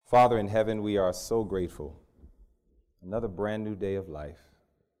Father in heaven, we are so grateful. Another brand new day of life,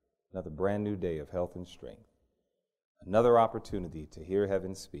 another brand new day of health and strength, another opportunity to hear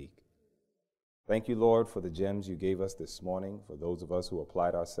heaven speak. Thank you, Lord, for the gems you gave us this morning, for those of us who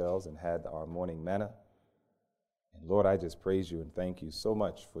applied ourselves and had our morning manna. And Lord, I just praise you and thank you so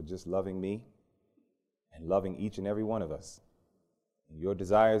much for just loving me and loving each and every one of us. And your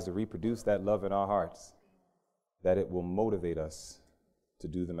desire is to reproduce that love in our hearts, that it will motivate us to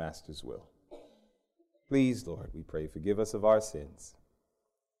do the Master's will. Please, Lord, we pray, forgive us of our sins.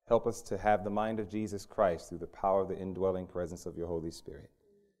 Help us to have the mind of Jesus Christ through the power of the indwelling presence of your Holy Spirit.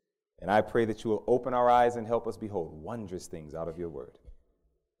 And I pray that you will open our eyes and help us behold wondrous things out of your word.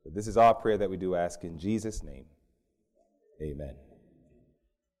 But this is our prayer that we do ask in Jesus' name. Amen.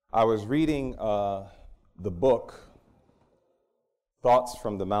 I was reading the book, Thoughts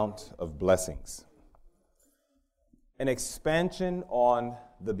from the Mount of Blessings, an expansion on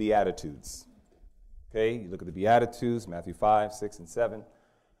the Beatitudes. Okay, you look at the Beatitudes, Matthew 5, 6, and 7,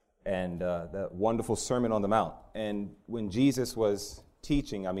 and that wonderful Sermon on the Mount. And when Jesus was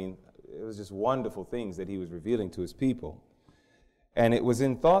teaching, it was just wonderful things that he was revealing to his people. And it was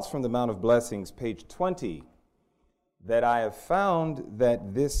in Thoughts from the Mount of Blessings, page 20, that I have found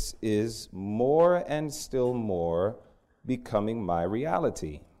that this is more and still more becoming my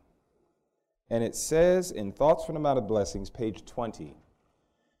reality. And it says in Thoughts from the Mount of Blessings, page 20,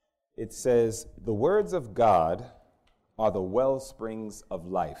 it says, "The words of God are the well springs of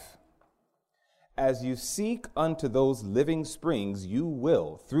life. As you seek unto those living springs, you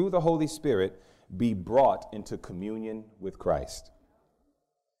will, through the Holy Spirit, be brought into communion with Christ."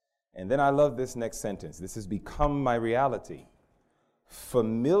 And then I love this next sentence. This has become my reality.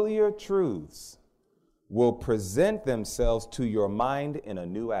 "Familiar truths will present themselves to your mind in a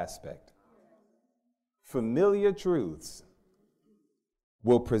new aspect." Familiar truths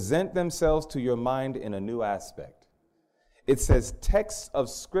will present themselves to your mind in a new aspect. It says texts of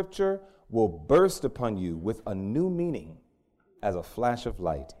Scripture will burst upon you with a new meaning as a flash of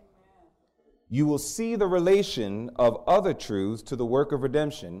light. You will see the relation of other truths to the work of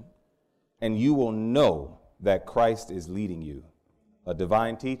redemption, and you will know that Christ is leading you. A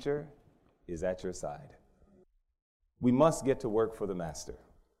divine teacher is at your side. We must get to work for the Master.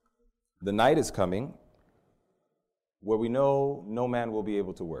 The night is coming where we know no man will be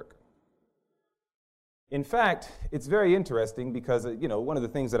able to work. In fact, it's very interesting because, one of the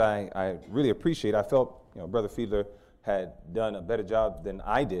things that I really appreciate, I felt, Brother Fiedler had done a better job than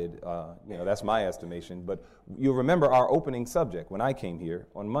I did. That's my estimation. But you'll remember our opening subject when I came here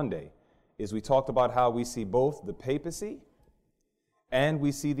on Monday is we talked about how we see both the papacy and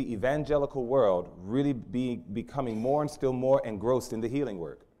we see the evangelical world really becoming more and still more engrossed in the healing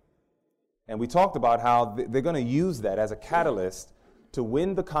work. And we talked about how they're going to use that as a catalyst to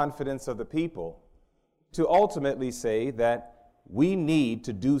win the confidence of the people, to ultimately say that we need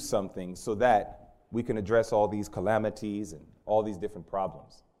to do something so that we can address all these calamities and all these different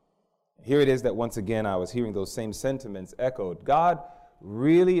problems. Here it is that once again I was hearing those same sentiments echoed. God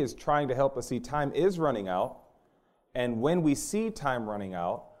really is trying to help us see time is running out, and when we see time running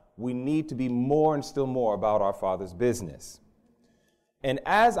out, we need to be more and still more about our Father's business. And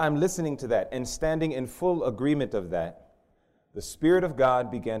as I'm listening to that and standing in full agreement of that, the Spirit of God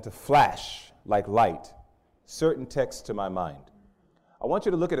began to flash like light certain texts to my mind. I want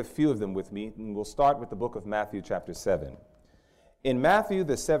you to look at a few of them with me, and we'll start with the book of Matthew chapter 7. In Matthew,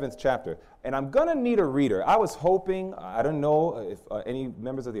 the 7th chapter, and I'm going to need a reader. I was hoping, I don't know if any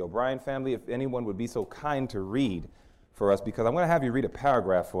members of the O'Brien family, if anyone would be so kind to read for us, because I'm going to have you read a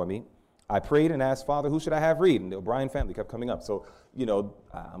paragraph for me. I prayed and asked, Father, who should I have read? And the O'Brien family kept coming up. So,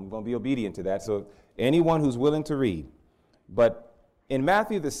 I'm going to be obedient to that. So anyone who's willing to read. But in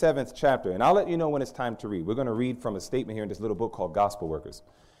Matthew, the 7th chapter, and I'll let you know when it's time to read. We're going to read from a statement here in this little book called Gospel Workers.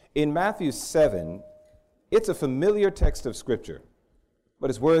 In Matthew 7, it's a familiar text of Scripture, but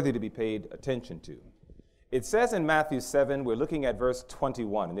it's worthy to be paid attention to. It says in Matthew 7, we're looking at verse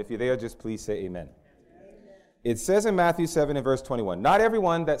 21. And if you're there, just please say amen. It says in Matthew 7 and verse 21, "Not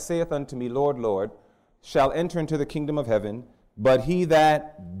everyone that saith unto me, Lord, Lord, shall enter into the kingdom of heaven, but he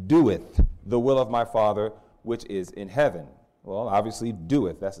that doeth the will of my Father which is in heaven." Well, obviously,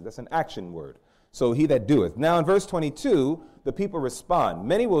 doeth. That's an action word. So he that doeth. Now in verse 22, the people respond.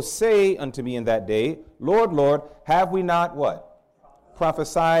 "Many will say unto me in that day, Lord, Lord, have we not" what?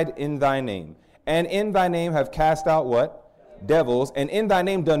 "Prophesied in thy name. And in thy name have cast out" what? "Devils. And in thy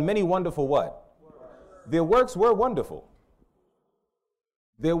name done many wonderful" what? Their works were wonderful.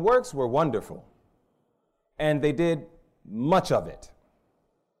 Their works were wonderful. And they did much of it.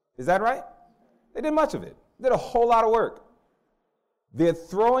 Is that right? They did much of it. They did a whole lot of work. They're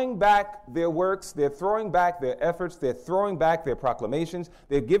throwing back their works, they're throwing back their efforts, they're throwing back their proclamations.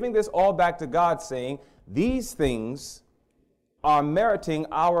 They're giving this all back to God, saying, these things are meriting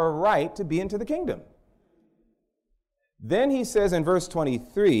our right to be into the kingdom. Then he says in verse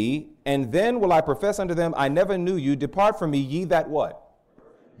 23, and then will I profess unto them, I never knew you. Depart from me, ye that what?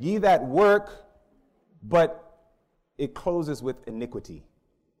 Ye that work, but it closes with iniquity.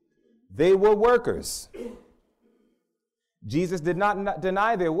 They were workers. Jesus did not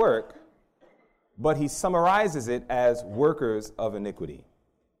deny their work, but he summarizes it as workers of iniquity.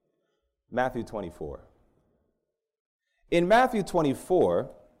 Matthew 24. In Matthew 24,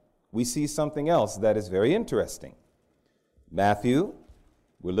 we see something else that is very interesting. Matthew,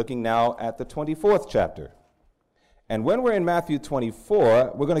 we're looking now at the 24th chapter. And when we're in Matthew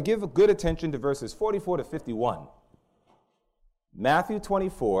 24, we're going to give good attention to verses 44 to 51. Matthew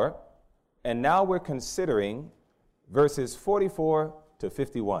 24, and now we're considering verses 44 to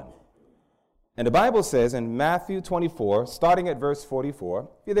 51. And the Bible says in Matthew 24, starting at verse 44,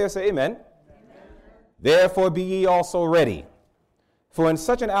 if you're there, say amen. Therefore be ye also ready, for in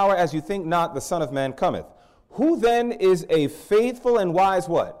such an hour as you think not, the Son of Man cometh. Who then is a faithful and wise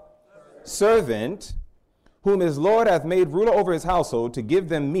what? Servant, whom his Lord hath made ruler over his household, to give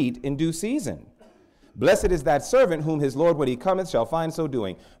them meat in due season. Blessed is that servant whom his Lord when he cometh shall find so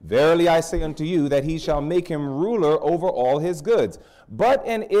doing. Verily I say unto you that he shall make him ruler over all his goods. But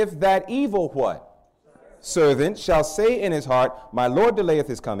and if that evil what? Servant shall say in his heart, my Lord delayeth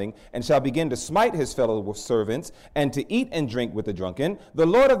his coming, and shall begin to smite his fellow servants, and to eat and drink with the drunken, the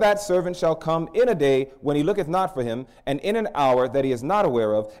Lord of that servant shall come in a day when he looketh not for him, and in an hour that he is not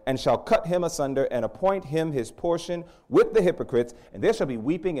aware of, and shall cut him asunder, and appoint him his portion with the hypocrites, and there shall be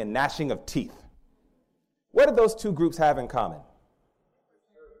weeping and gnashing of teeth. What did those two groups have in common?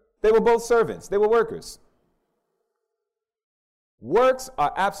 They were both servants. They were workers. Works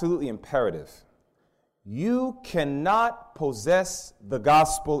are absolutely imperative. You cannot possess the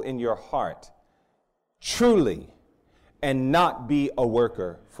gospel in your heart truly and not be a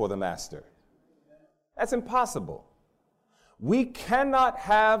worker for the master. That's impossible. We cannot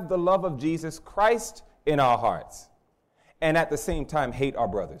have the love of Jesus Christ in our hearts and at the same time hate our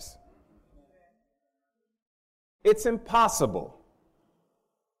brothers. It's impossible.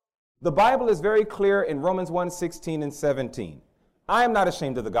 The Bible is very clear in Romans 1:16 and 17. I am not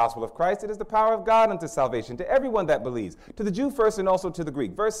ashamed of the gospel of Christ. It is the power of God unto salvation to everyone that believes, to the Jew first and also to the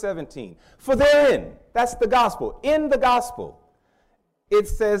Greek. Verse 17. For therein, that's the gospel, in the gospel, it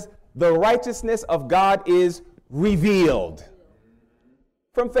says the righteousness of God is revealed.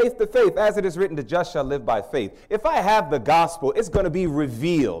 From faith to faith, as it is written, the just shall live by faith. If I have the gospel, it's going to be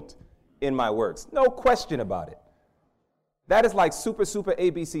revealed in my works. No question about it. That is like super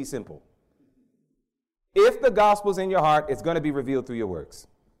ABC simple. If the gospel's in your heart, it's going to be revealed through your works.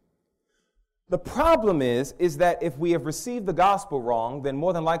 The problem is that if we have received the gospel wrong, then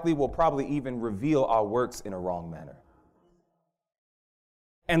more than likely we'll probably even reveal our works in a wrong manner.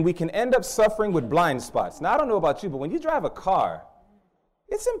 And we can end up suffering with blind spots. Now, I don't know about you, but when you drive a car,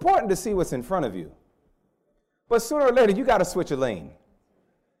 it's important to see what's in front of you. But sooner or later, you got to switch a lane.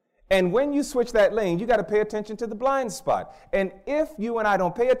 And when you switch that lane, you got to pay attention to the blind spot. And if you and I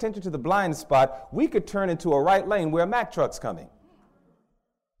don't pay attention to the blind spot, we could turn into a right lane where a Mack truck's coming.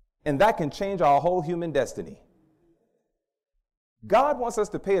 And that can change our whole human destiny. God wants us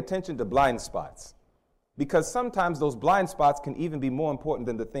to pay attention to blind spots, because sometimes those blind spots can even be more important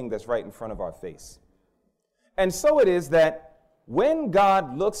than the thing that's right in front of our face. And so it is that when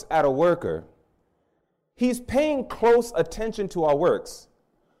God looks at a worker, he's paying close attention to our works.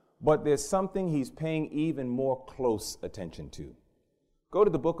 But there's something he's paying even more close attention to. Go to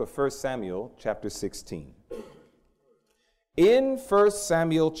the book of 1 Samuel chapter 16. In 1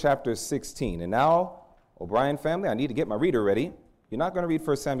 Samuel chapter 16, and now, O'Brien family, I need to get my reader ready. You're not going to read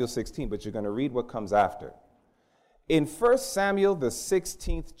 1 Samuel 16, but you're going to read what comes after. In 1 Samuel, the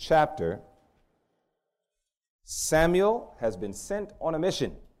 16th chapter, Samuel has been sent on a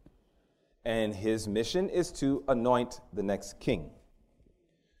mission, and his mission is to anoint the next king.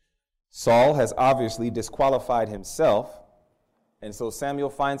 Saul has obviously disqualified himself, and so Samuel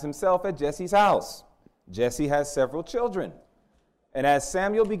finds himself at Jesse's house. Jesse has several children, and as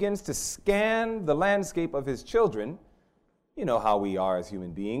Samuel begins to scan the landscape of his children, you know how we are as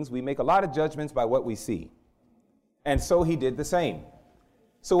human beings. We make a lot of judgments by what we see, and so he did the same.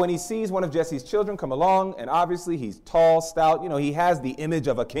 So when he sees one of Jesse's children come along, and obviously he's tall, stout, he has the image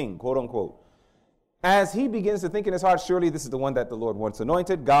of a king, quote unquote. As he begins to think in his heart, surely this is the one that the Lord wants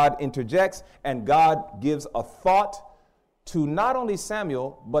anointed, God interjects, and God gives a thought to not only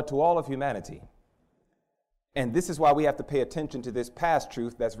Samuel, but to all of humanity. And this is why we have to pay attention to this past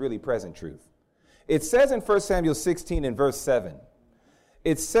truth that's really present truth. It says in 1 Samuel 16 and verse 7,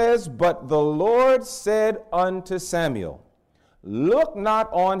 it says, "But the Lord said unto Samuel, look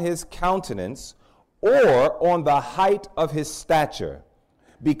not on his countenance or on the height of his stature,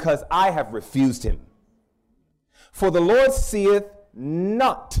 because I have refused him. For the Lord seeth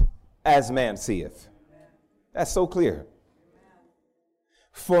not as man seeth." That's so clear.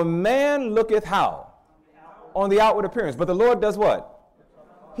 For man looketh how? On the outward appearance. But the Lord does what?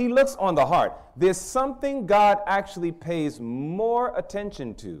 He looks on the heart. There's something God actually pays more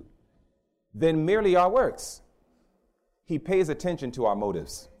attention to than merely our works. He pays attention to our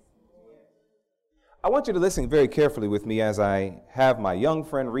motives. I want you to listen very carefully with me as I have my young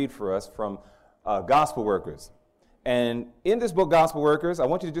friend read for us from Gospel Workers. And in this book, Gospel Workers, I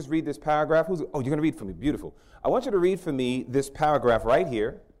want you to just read this paragraph. You're going to read for me. Beautiful. I want you to read for me this paragraph right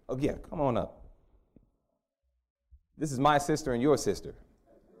here. Oh, yeah, come on up. This is my sister and your sister.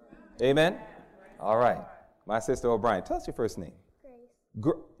 Amen? All right. My sister O'Brien. Tell us your first name.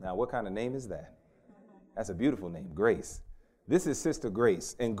 Grace. Now, what kind of name is that? That's a beautiful name, Grace. This is Sister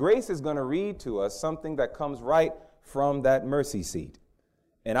Grace. And Grace is going to read to us something that comes right from that mercy seat.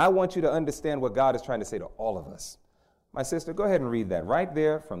 And I want you to understand what God is trying to say to all of us. My sister, go ahead and read that right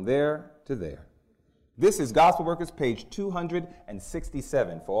there, from there to there. This is Gospel Workers, page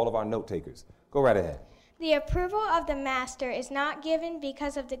 267 for all of our note takers. Go right ahead. The approval of the master is not given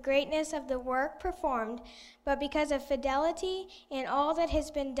because of the greatness of the work performed, but because of fidelity in all that has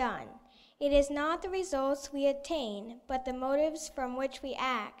been done. It is not the results we attain, but the motives from which we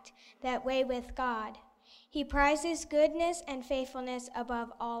act that weigh with God. He prizes goodness and faithfulness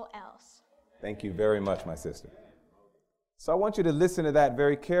above all else. Thank you very much, my sister. So I want you to listen to that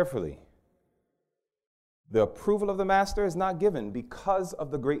very carefully. The approval of the master is not given because of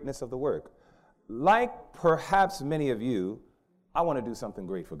the greatness of the work. Like perhaps many of you, I want to do something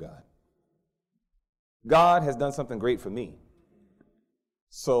great for God. God has done something great for me.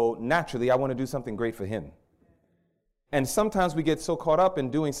 So naturally, I want to do something great for him. And sometimes we get so caught up in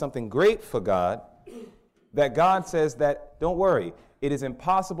doing something great for God that God says that, don't worry, it is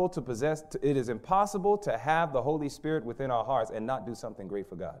impossible to have the Holy Spirit within our hearts and not do something great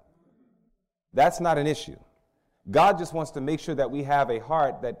for God. That's not an issue. God just wants to make sure that we have a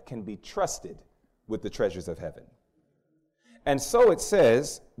heart that can be trusted with the treasures of heaven. And so it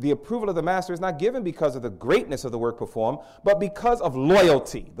says, the approval of the master is not given because of the greatness of the work performed, but because of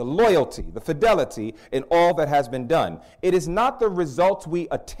loyalty, the fidelity in all that has been done. It is not the results we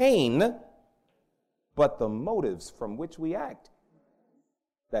attain, but the motives from which we act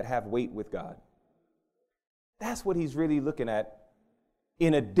that have weight with God. That's what he's really looking at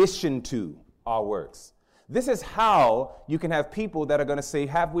in addition to our works. This is how you can have people that are going to say,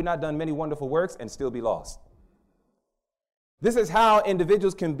 have we not done many wonderful works, and still be lost. This is how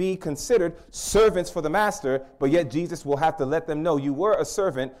individuals can be considered servants for the master, but yet Jesus will have to let them know you were a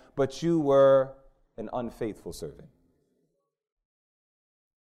servant, but you were an unfaithful servant.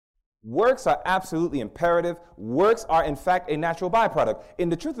 Works are absolutely imperative. Works are, in fact, a natural byproduct. In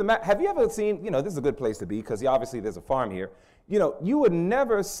the truth of the matter, have you ever seen, this is a good place to be because obviously there's a farm here. You would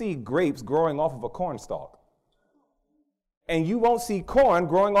never see grapes growing off of a corn stalk. And you won't see corn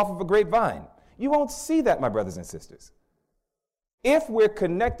growing off of a grapevine. You won't see that, my brothers and sisters. If we're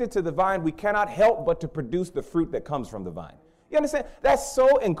connected to the vine, we cannot help but to produce the fruit that comes from the vine. You understand? That's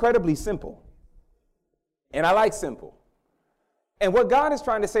so incredibly simple. And I like simple. And what God is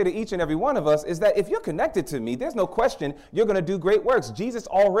trying to say to each and every one of us is that if you're connected to me, there's no question you're going to do great works. Jesus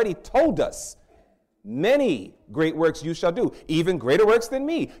already told us, many great works you shall do, even greater works than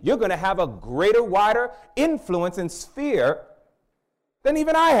me. You're going to have a greater, wider influence and sphere than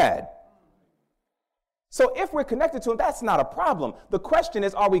even I had. So if we're connected to him, that's not a problem. The question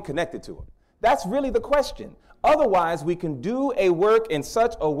is, are we connected to him? That's really the question. Otherwise, we can do a work in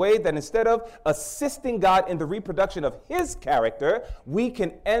such a way that instead of assisting God in the reproduction of his character, we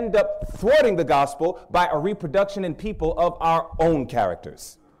can end up thwarting the gospel by a reproduction in people of our own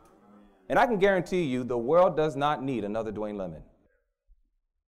characters. And I can guarantee you the world does not need another Dwayne Lemon.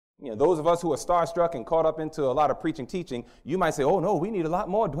 Those of us who are starstruck and caught up into a lot of preaching, teaching, you might say, oh, no, we need a lot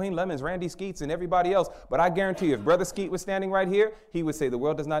more Dwayne Lemons, Randy Skeets, and everybody else. But I guarantee you, if Brother Skeet was standing right here, he would say the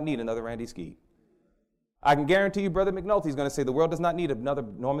world does not need another Randy Skeet. I can guarantee you Brother McNulty is going to say the world does not need another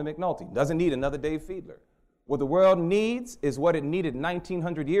Norman McNulty, doesn't need another Dave Fiedler. What the world needs is what it needed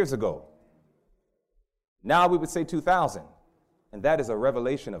 1,900 years ago. Now we would say 2,000. And that is a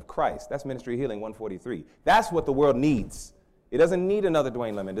revelation of Christ. That's Ministry Healing 143. That's what the world needs. It doesn't need another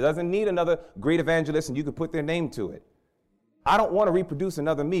Dwayne Lemon. It doesn't need another great evangelist, and you can put their name to it. I don't want to reproduce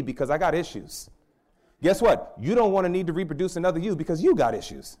another me because I got issues. Guess what? You don't want to need to reproduce another you because you got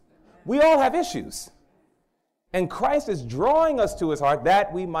issues. We all have issues. And Christ is drawing us to his heart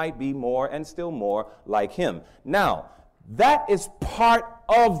that we might be more and still more like him. Now, that is part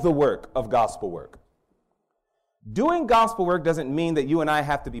of the work of gospel work. Doing gospel work doesn't mean that you and I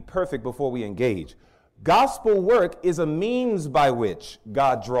have to be perfect before we engage. Gospel work is a means by which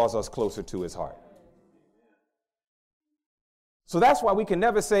God draws us closer to his heart. So that's why we can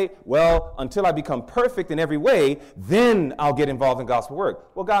never say, well, until I become perfect in every way, then I'll get involved in gospel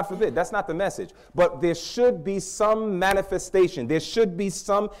work. Well, God forbid, that's not the message. But there should be some manifestation. There should be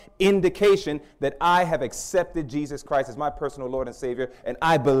some indication that I have accepted Jesus Christ as my personal Lord and Savior, and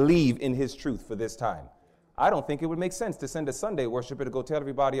I believe in his truth for this time. I don't think it would make sense to send a Sunday worshiper to go tell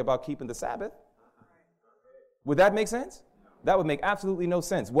everybody about keeping the Sabbath. Would that make sense? That would make absolutely no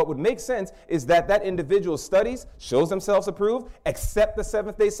sense. What would make sense is that that individual studies, shows themselves approved, accept the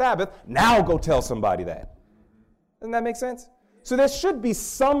seventh-day Sabbath, now go tell somebody that. Doesn't that make sense? So there should be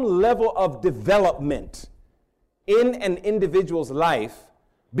some level of development in an individual's life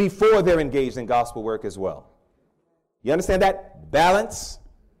before they're engaged in gospel work as well. You understand that? Balance.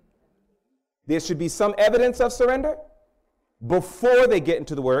 There should be some evidence of surrender before they get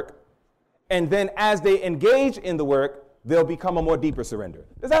into the work, and then as they engage in the work, they'll become a more deeper surrender.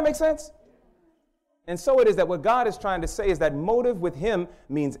 Does that make sense? And so it is that what God is trying to say is that motive with him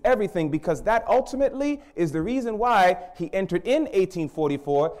means everything, because that ultimately is the reason why he entered in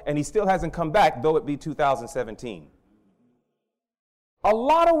 1844 and he still hasn't come back, though it be 2017. A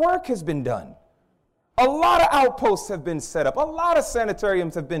lot of work has been done. A lot of outposts have been set up. A lot of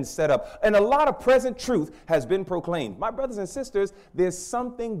sanitariums have been set up. And a lot of present truth has been proclaimed. My brothers and sisters, there's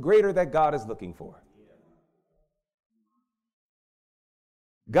something greater that God is looking for.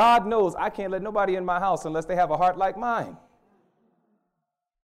 God knows I can't let nobody in my house unless they have a heart like mine.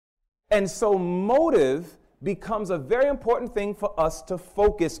 And so motive becomes a very important thing for us to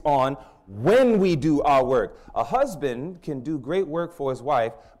focus on when we do our work. A husband can do great work for his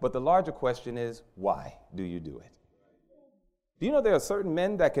wife, but the larger question is, why do you do it? Do you know there are certain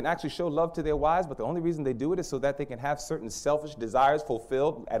men that can actually show love to their wives, but the only reason they do it is so that they can have certain selfish desires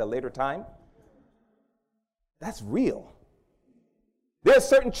fulfilled at a later time? That's real. There are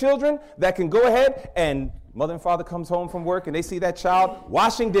certain children that can go ahead and mother and father comes home from work and they see that child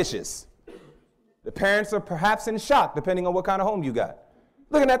washing dishes. The parents are perhaps in shock, depending on what kind of home you got.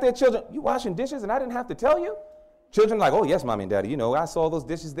 Looking at their children, you washing dishes and I didn't have to tell you? Children are like, oh, yes, mommy and daddy, you know, I saw those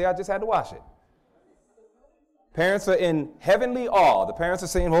dishes there, I just had to wash it. Parents are in heavenly awe. The parents are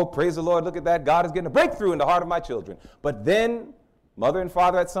saying, oh, praise the Lord, look at that. God is getting a breakthrough in the heart of my children. But then mother and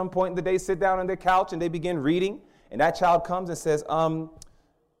father at some point in the day sit down on their couch and they begin reading. And that child comes and says,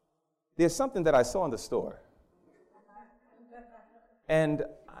 there's something that I saw in the store. And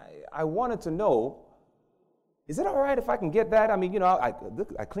I wanted to know, is it all right if I can get that? I mean, you know,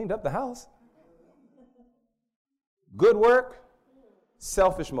 I cleaned up the house. Good work,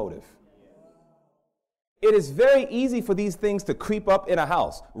 selfish motive. It is very easy for these things to creep up in a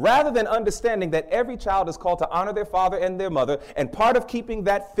house, rather than understanding that every child is called to honor their father and their mother, and part of keeping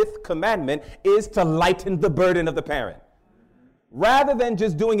that fifth commandment is to lighten the burden of the parent, rather than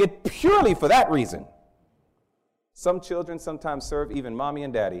just doing it purely for that reason. Some children sometimes serve even mommy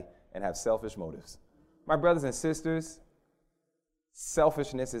and daddy and have selfish motives. My brothers and sisters,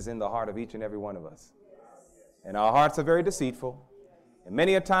 selfishness is in the heart of each and every one of us, and our hearts are very deceitful. And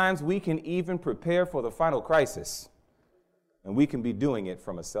many a times we can even prepare for the final crisis, and we can be doing it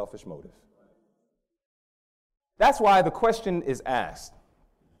from a selfish motive. That's why the question is asked,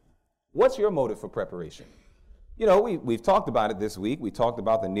 what's your motive for preparation? You know, we've talked about it this week. We talked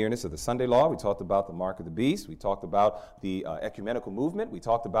about the nearness of the Sunday law. We talked about the mark of the beast. We talked about the ecumenical movement. We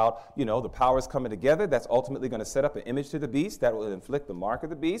talked about, you know, the powers coming together that's ultimately going to set up an image to the beast that will inflict the mark of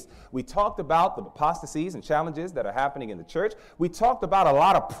the beast. We talked about the apostasies and challenges that are happening in the church. We talked about a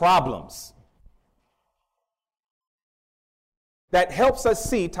lot of problems that helps us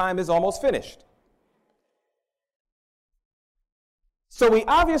see time is almost finished. So we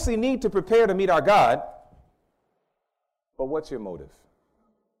obviously need to prepare to meet our God. But what's your motive?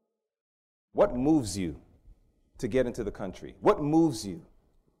 What moves you to get into the country? What moves you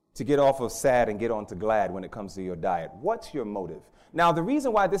to get off of sad and get on to glad when it comes to your diet? What's your motive? Now, the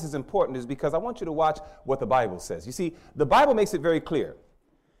reason why this is important is because I want you to watch what the Bible says. You see, the Bible makes it very clear.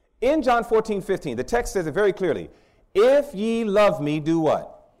 In John 14:15, the text says it very clearly. If ye love me, do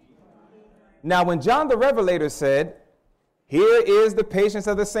what? Now, when John the Revelator said, here is the patience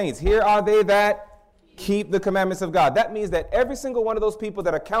of the saints. Here are they that keep the commandments of God. That means that every single one of those people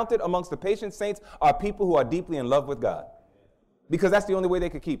that are counted amongst the patient saints are people who are deeply in love with God, because that's the only way they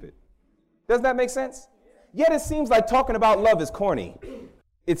could keep it. Doesn't that make sense? Yet it seems like talking about love is corny.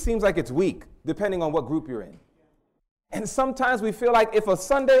 It seems like it's weak, depending on what group you're in. And sometimes we feel like if a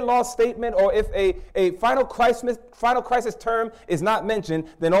Sunday law statement or if a final crisis term is not mentioned,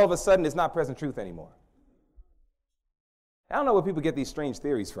 then all of a sudden it's not present truth anymore. I don't know where people get these strange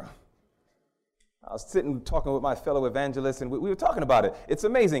theories from. I was sitting talking with my fellow evangelists, and we were talking about it. It's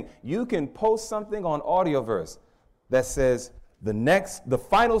amazing. You can post something on Audioverse that says the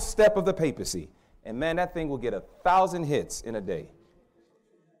final step of the papacy, and man, that thing will get 1,000 hits in a day.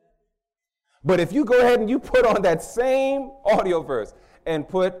 But if you go ahead and you put on that same Audioverse and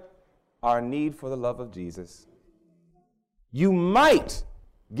put our need for the love of Jesus, you might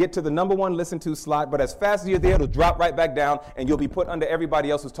get to the number one listen to slot, but as fast as you're there, it'll drop right back down, and you'll be put under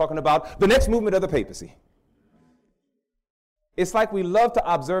everybody else who's talking about the next movement of the papacy. It's like we love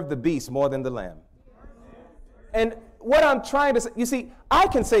to observe the beast more than the lamb. And what I'm trying to say, you see, I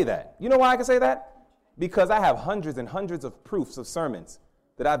can say that. You know why I can say that? Because I have hundreds and hundreds of proofs of sermons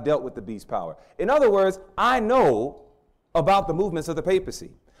that I've dealt with the beast power. In other words, I know about the movements of the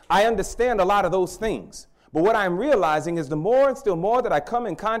papacy. I understand a lot of those things. But what I'm realizing is the more and still more that I come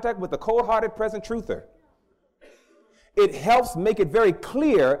in contact with the cold-hearted present truther, it helps make it very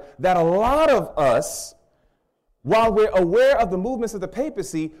clear that a lot of us, while we're aware of the movements of the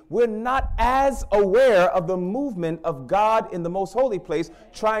papacy, we're not as aware of the movement of God in the most holy place,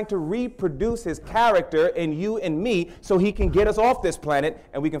 trying to reproduce his character in you and me so he can get us off this planet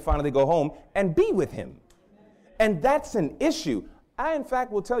and we can finally go home and be with him. And that's an issue. I, in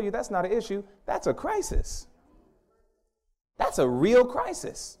fact, will tell you that's not an issue. That's a crisis. That's a real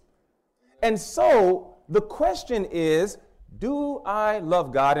crisis. And so the question is, do I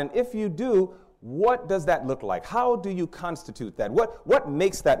love God? And if you do, what does that look like? How do you constitute that? What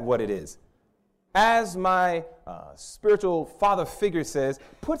makes that what it is? As my spiritual father figure says,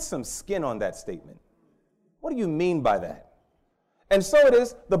 put some skin on that statement. What do you mean by that? And so it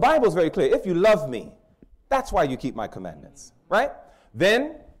is, the Bible is very clear. If you love me, that's why you keep my commandments, right?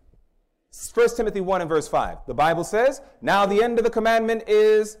 Then 1 Timothy 1 and verse 5, the Bible says, now the end of the commandment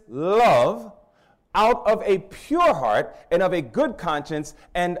is love out of a pure heart and of a good conscience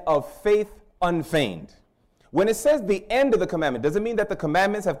and of faith unfeigned. When it says the end of the commandment, does it mean that the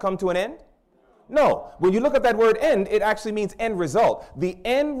commandments have come to an end? No. When you look at that word end, it actually means end result. The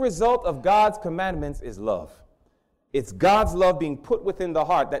end result of God's commandments is love. It's God's love being put within the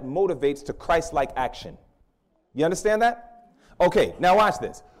heart that motivates to Christ-like action. You understand that? Okay, now watch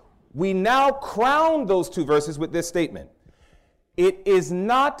this. We now crown those two verses with this statement. It is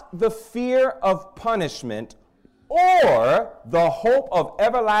not the fear of punishment or the hope of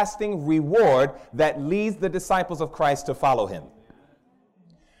everlasting reward that leads the disciples of Christ to follow him.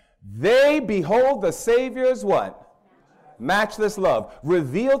 They behold the Savior's what? Matchless love,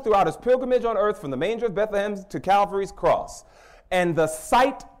 revealed throughout his pilgrimage on earth from the manger of Bethlehem to Calvary's cross. And the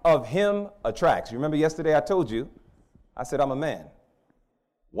sight of him attracts. You remember yesterday I told you, I said I'm a man,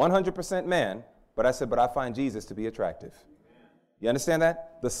 100% man, but I said, but I find Jesus to be attractive. You understand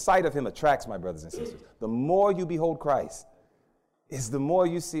that? The sight of him attracts, my brothers and sisters. The more you behold Christ is the more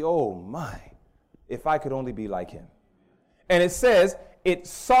you see, oh my, if I could only be like him. And it says it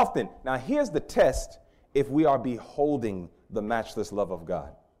softened. Now here's the test if we are beholding the matchless love of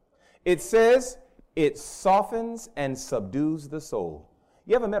God. It says it softens and subdues the soul.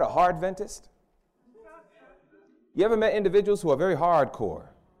 You ever met a hard Adventist? You ever met individuals who are very hardcore,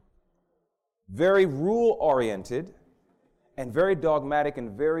 very rule-oriented, and very dogmatic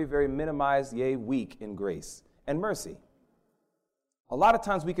and very, very minimized, yea, weak in grace and mercy? A lot of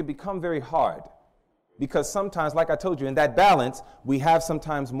times we can become very hard because sometimes, like I told you, in that balance, we have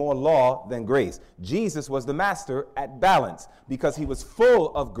sometimes more law than grace. Jesus was the master at balance because he was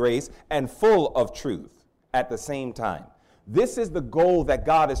full of grace and full of truth at the same time. This is the goal that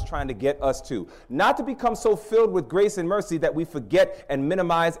God is trying to get us to. Not to become so filled with grace and mercy that we forget and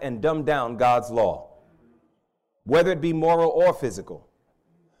minimize and dumb down God's law, whether it be moral or physical.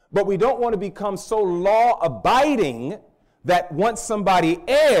 But we don't want to become so law-abiding that once somebody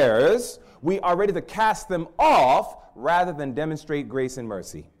errs, we are ready to cast them off rather than demonstrate grace and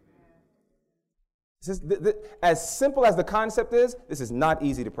mercy. As simple as the concept is, this is not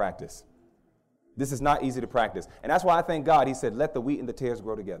easy to practice. This is not easy to practice. And that's why I thank God he said, let the wheat and the tares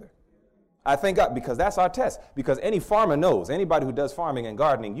grow together. I thank God because that's our test. Because any farmer knows, anybody who does farming and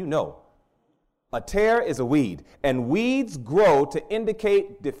gardening, you know, a tare is a weed. And weeds grow to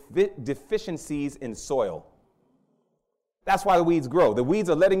indicate deficiencies in soil. That's why the weeds grow. The weeds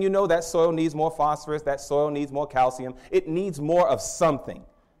are letting you know that soil needs more phosphorus, that soil needs more calcium. It needs more of something.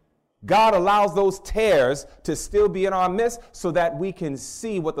 God allows those tares to still be in our midst so that we can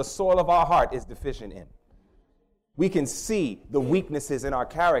see what the soil of our heart is deficient in. We can see the weaknesses in our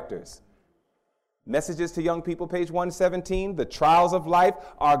characters. Messages to Young People, page 117, the trials of life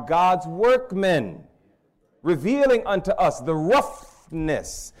are God's workmen, revealing unto us the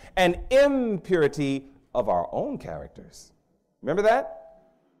roughness and impurity of our own characters. Remember that?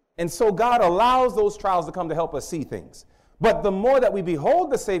 And so God allows those trials to come to help us see things. But the more that we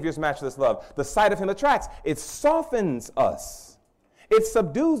behold the Savior's matchless love, the sight of him attracts. It softens us. It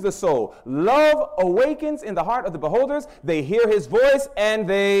subdues the soul. Love awakens in the heart of the beholders. They hear his voice and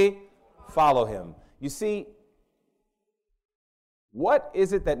they follow him. You see, what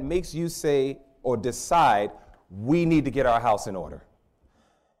is it that makes you say or decide we need to get our house in order?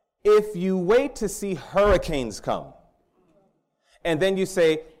 If you wait to see hurricanes come and then you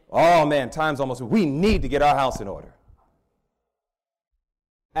say, oh man, time's almost, we need to get our house in order.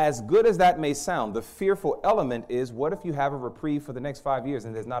 As good as that may sound, the fearful element is, what if you have a reprieve for the next 5 years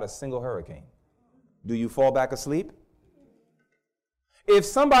and there's not a single hurricane? Do you fall back asleep? If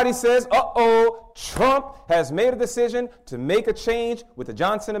somebody says, Trump has made a decision to make a change with the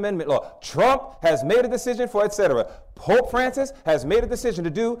Johnson Amendment law. Trump has made a decision for etc. Pope Francis has made a decision to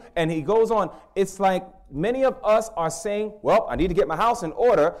do, and he goes on. It's like many of us are saying, well, I need to get my house in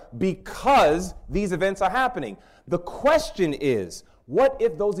order because these events are happening. The question is, what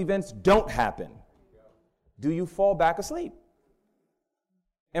if those events don't happen? Do you fall back asleep?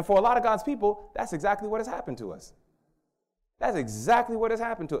 And for a lot of God's people, that's exactly what has happened to us. That's exactly what has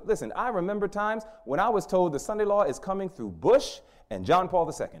happened to it. Listen, I remember times when I was told the Sunday law is coming through Bush and John Paul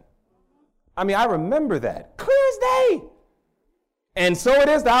II. I mean, I remember that clear as day. And so it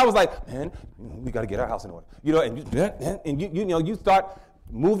is that I was like, man, we got to get our house in order. You know, and you start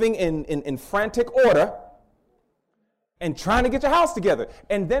moving in frantic order and trying to get your house together.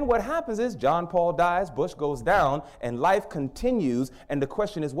 And then what happens is John Paul dies, Bush goes down, and life continues. And the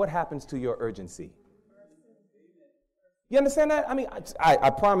question is, what happens to your urgency? You understand that? I mean, I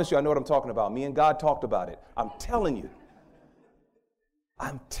promise you I know what I'm talking about. Me and God talked about it. I'm telling you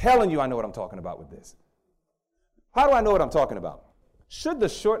I know what I'm talking about with this. How do I know what I'm talking about? Should the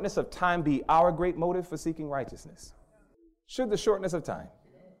shortness of time be our great motive for seeking righteousness? Should the shortness of time?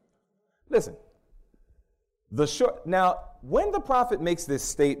 Listen, now, when the prophet makes this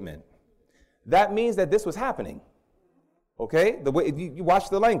statement, that means that this was happening. Okay? The way you watch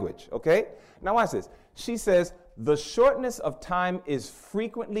the language, okay? Now watch this. She says, the shortness of time is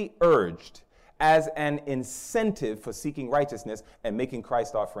frequently urged as an incentive for seeking righteousness and making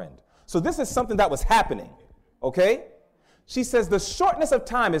Christ our friend. So this is something that was happening, okay? She says the shortness of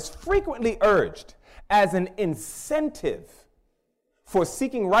time is frequently urged as an incentive for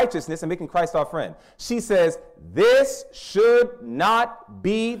seeking righteousness and making Christ our friend. She says this should not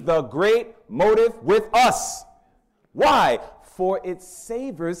be the great motive with us. Why? For it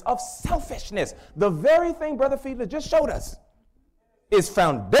savors of selfishness. The very thing Brother Fiedler just showed us is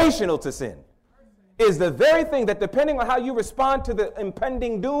foundational to sin. Is the very thing that, depending on how you respond to the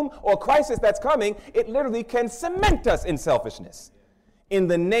impending doom or crisis that's coming, it literally can cement us in selfishness in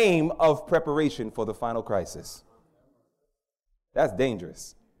the name of preparation for the final crisis. That's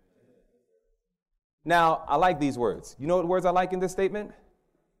dangerous. Now, I like these words. You know what words I like in this statement?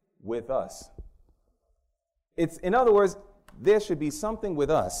 With us. It's, in other words, there should be something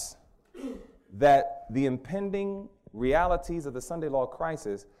with us that the impending realities of the Sunday law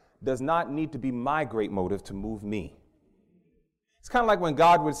crisis does not need to be my great motive to move me. It's kind of like when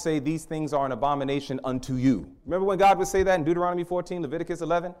God would say these things are an abomination unto you. Remember when God would say that in Deuteronomy 14, Leviticus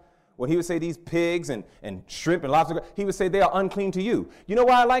 11? When he would say these pigs and shrimp and lobster, he would say they are unclean to you. You know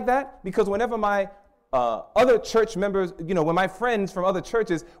why I like that? Because whenever my other church members, when my friends from other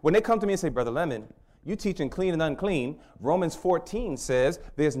churches, when they come to me and say, Brother Lemon, you teaching clean and unclean, Romans 14 says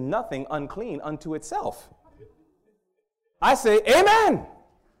there's nothing unclean unto itself. I say, amen.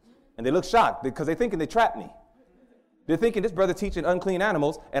 And they look shocked because they're thinking they trapped me. They're thinking this brother teaching unclean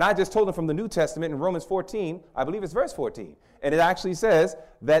animals, and I just told them from the New Testament in Romans 14, I believe it's verse 14, and it actually says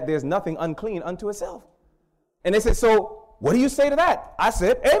that there's nothing unclean unto itself. And they said, so what do you say to that? I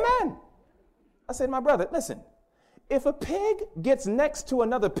said, amen. I said, my brother, listen, if a pig gets next to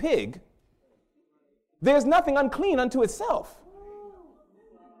another pig, there's nothing unclean unto itself.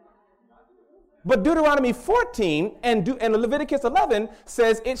 But Deuteronomy 14 and Leviticus 11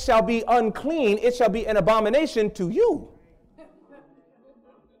 says it shall be unclean, it shall be an abomination to you.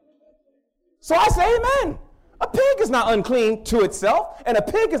 So I say amen. A pig is not unclean to itself, and a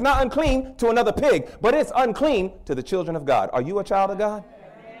pig is not unclean to another pig, but it's unclean to the children of God. Are you a child of God?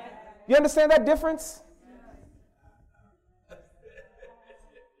 Amen. You understand that difference?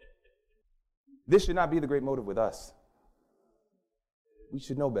 This should not be the great motive with us. We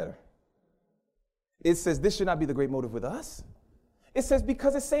should know better. It says this should not be the great motive with us. It says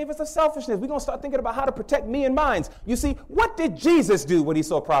because it saves us of selfishness. We're going to start thinking about how to protect me and mine. You see, what did Jesus do when he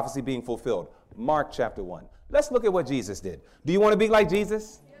saw prophecy being fulfilled? Mark chapter 1. Let's look at what Jesus did. Do you want to be like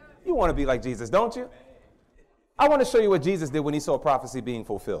Jesus? You want to be like Jesus, don't you? I want to show you what Jesus did when he saw prophecy being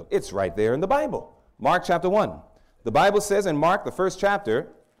fulfilled. It's right there in the Bible. Mark chapter 1. The Bible says in Mark, the first chapter,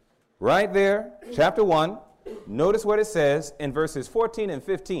 right there, chapter 1, notice what it says in verses 14 and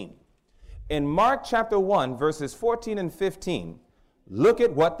 15. In Mark chapter 1, verses 14 and 15, look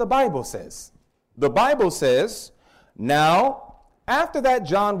at what the Bible says. The Bible says, now, after that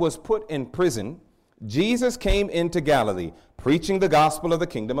John was put in prison, Jesus came into Galilee, preaching the gospel of the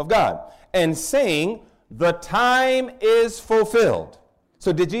kingdom of God, and saying, the time is fulfilled.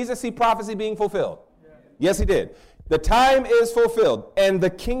 So did Jesus see prophecy being fulfilled? Yes, he did. The time is fulfilled, and the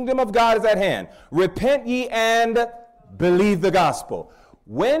kingdom of God is at hand. Repent ye and believe the gospel.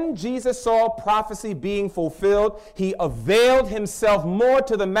 When Jesus saw prophecy being fulfilled, he availed himself more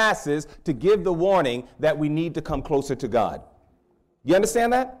to the masses to give the warning that we need to come closer to God. You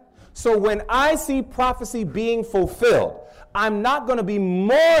understand that? So when I see prophecy being fulfilled, I'm not going to be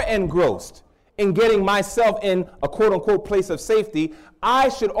more engrossed in getting myself in a quote-unquote place of safety. I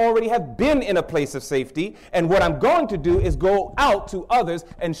should already have been in a place of safety, and what I'm going to do is go out to others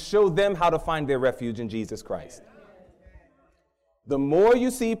and show them how to find their refuge in Jesus Christ. The more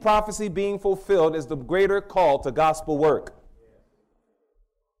you see prophecy being fulfilled is the greater call to gospel work,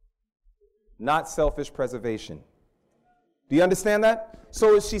 not selfish preservation. Do you understand that?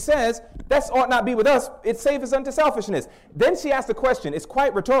 So as she says, that ought not be with us. It saves us unto selfishness. Then she asks the question, it's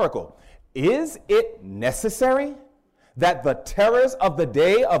quite rhetorical. Is it necessary that the terrors of the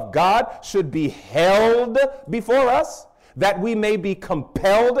day of God should be held before us, that we may be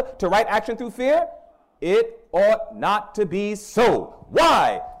compelled to right action through fear? It ought not to be so.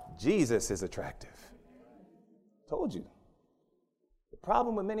 Why? Jesus is attractive. Told you. The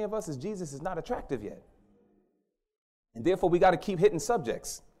problem with many of us is Jesus is not attractive yet. And therefore, we got to keep hitting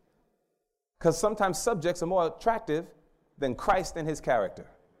subjects. Because sometimes subjects are more attractive than Christ and his character.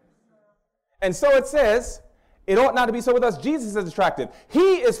 And so it says, it ought not to be so with us. Jesus is attractive.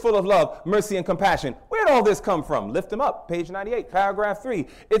 He is full of love, mercy, and compassion. Where did all this come from? Lift him up. Page 98, paragraph 3.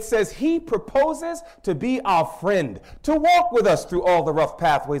 It says, he proposes to be our friend, to walk with us through all the rough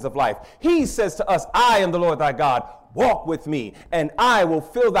pathways of life. He says to us, I am the Lord thy God. Walk with me, and I will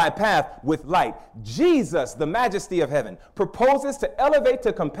fill thy path with light. Jesus, the majesty of heaven, proposes to elevate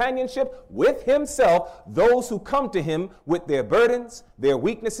to companionship with himself those who come to him with their burdens, their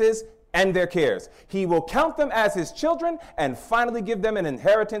weaknesses, and their cares. He will count them as his children and finally give them an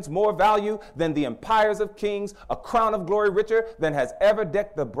inheritance more value than the empires of kings, a crown of glory richer than has ever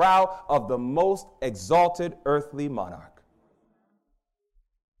decked the brow of the most exalted earthly monarch.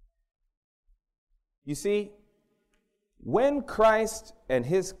 You see, when Christ and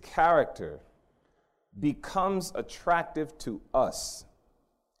his character becomes attractive to us,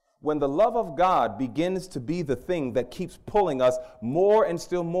 when the love of God begins to be the thing that keeps pulling us more and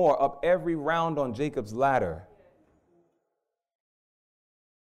still more up every round on Jacob's ladder,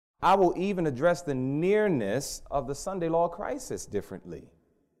 I will even address the nearness of the Sunday law crisis differently.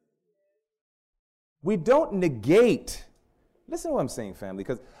 We don't negate. Listen to what I'm saying, family,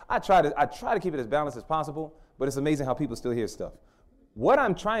 because I try to keep it as balanced as possible, but it's amazing how people still hear stuff. What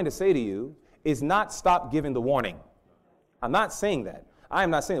I'm trying to say to you is not stop giving the warning. I'm not saying that. I am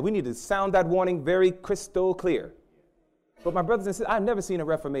not saying that. We need to sound that warning very crystal clear. But my brothers and sisters, I've never seen a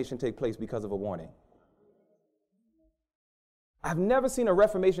reformation take place because of a warning. I've never seen a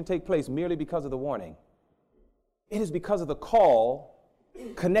reformation take place merely because of the warning. It is because of the call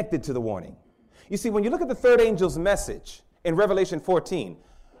connected to the warning. You see, when you look at the third angel's message in Revelation 14,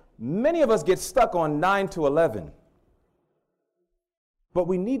 many of us get stuck on 9 to 11. But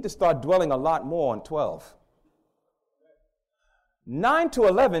we need to start dwelling a lot more on 12. 9 to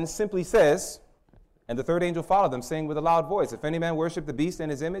 11 simply says, and the third angel followed them, saying with a loud voice, if any man worship the beast in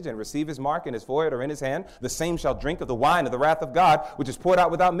his image and receive his mark in his forehead or in his hand, the same shall drink of the wine of the wrath of God, which is poured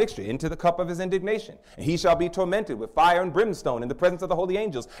out without mixture into the cup of his indignation. And he shall be tormented with fire and brimstone in the presence of the holy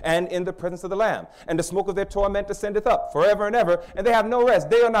angels and in the presence of the Lamb. And the smoke of their torment ascendeth up forever and ever, and they have no rest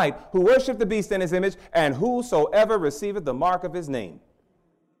day or night, who worship the beast in his image, and whosoever receiveth the mark of his name.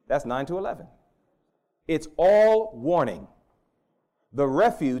 That's 9 to 11. It's all warning. The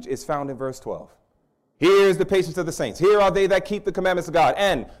refuge is found in verse 12. Here is the patience of the saints. Here are they that keep the commandments of God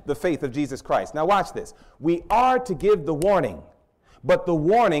and the faith of Jesus Christ. Now watch this. We are to give the warning, but the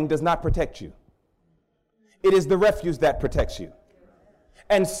warning does not protect you. It is the refuge that protects you.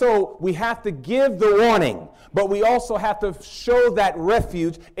 And so we have to give the warning, but we also have to show that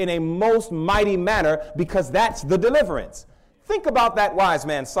refuge in a most mighty manner, because that's the deliverance. Think about that wise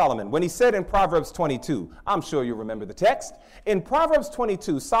man Solomon when he said in Proverbs 22, I'm sure you remember the text. In Proverbs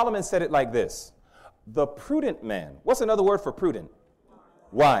 22, Solomon said it like this: the prudent man. What's another word for prudent?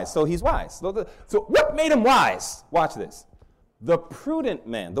 Wise. So he's wise. So what made him wise? Watch this. The prudent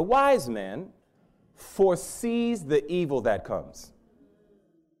man, the wise man, foresees the evil that comes.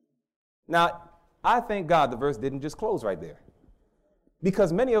 Now, I thank God the verse didn't just close right there,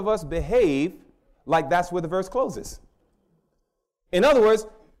 because many of us behave like that's where the verse closes. In other words,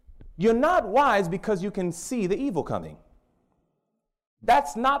 you're not wise because you can see the evil coming.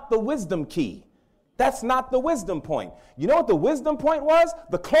 That's not the wisdom key. That's not the wisdom point. You know what the wisdom point was?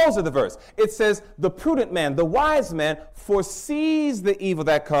 The close of the verse. It says, the prudent man, the wise man, foresees the evil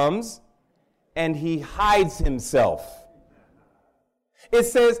that comes, and he hides himself. It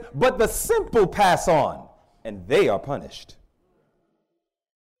says, but the simple pass on, and they are punished.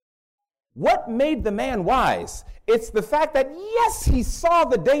 What made the man wise? It's the fact that, yes, he saw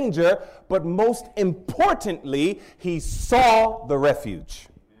the danger, but most importantly, he saw the refuge,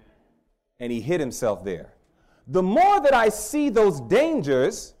 and he hid himself there. The more that I see those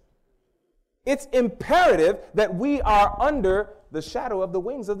dangers, it's imperative that we are under the shadow of the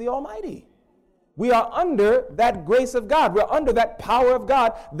wings of the Almighty. We are under that grace of God. We're under that power of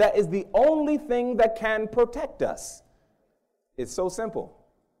God that is the only thing that can protect us. It's so simple.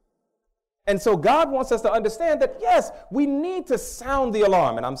 And so God wants us to understand that, yes, we need to sound the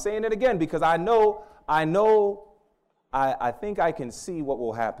alarm. And I'm saying it again because I think I can see what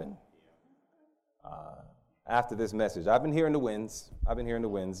will happen after this message. I've been hearing the winds.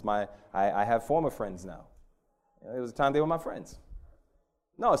 I have former friends now. There was a time they were my friends.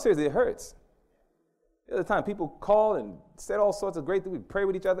 No, seriously, it hurts. There was a time people called and said all sorts of great things. We pray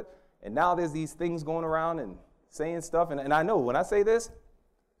with each other. And now there's these things going around and saying stuff. And I know when I say this,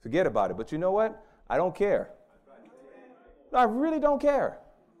 forget about it. But you know what? I don't care. No, I really don't care.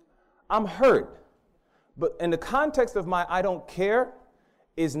 I'm hurt. But in the context of my I don't care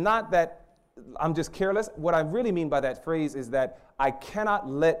is not that I'm just careless. What I really mean by that phrase is that I cannot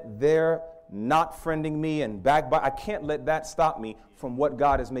let their not friending me and backbite, I can't let that stop me from what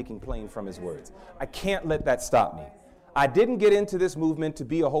God is making plain from his words. I can't let that stop me. I didn't get into this movement to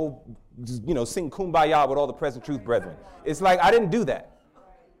be a whole, sing kumbaya with all the present truth brethren. It's like I didn't do that.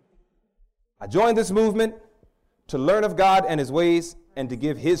 I joined this movement to learn of God and his ways and to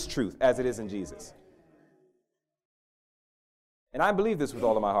give his truth as it is in Jesus. And I believe this with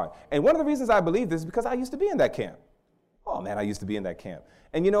all of my heart. And one of the reasons I believe this is because I used to be in that camp. Oh, man, I used to be in that camp.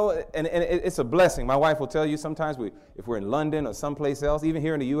 And, and it's a blessing. My wife will tell you sometimes if we're in London or someplace else, even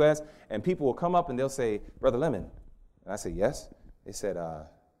here in the U.S., and people will come up and they'll say, Brother Lemon. And I say, yes. They said,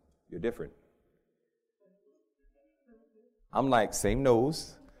 you're different. I'm like, same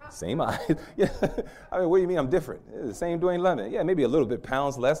nose, same eyes. Yeah. I mean, what do you mean I'm different? It's the same Dwayne Lemon. Yeah, maybe a little bit,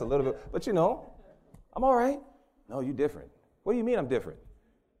 pounds less, a little bit. But, I'm all right. No, you're different. What do you mean I'm different?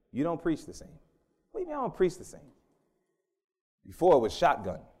 You don't preach the same. What do you mean I don't preach the same? Before it was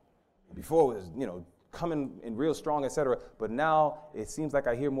shotgun. Before it was, coming in real strong, etc. But now it seems like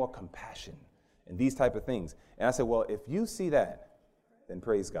I hear more compassion and these type of things. And I said, well, if you see that, then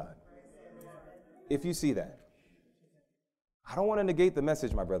praise God. If you see that. I don't want to negate the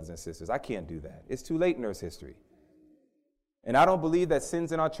message, my brothers and sisters. I can't do that. It's too late in Earth's history. And I don't believe that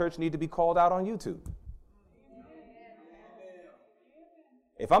sins in our church need to be called out on YouTube.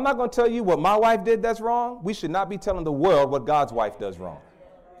 If I'm not going to tell you what my wife did that's wrong, we should not be telling the world what God's wife does wrong.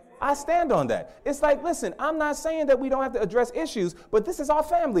 I stand on that. It's like, listen, I'm not saying that we don't have to address issues, but this is our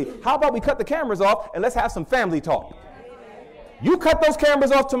family. How about we cut the cameras off and let's have some family talk? You cut those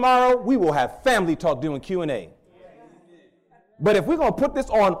cameras off tomorrow, we will have family talk doing Q&A. But if we're going to put this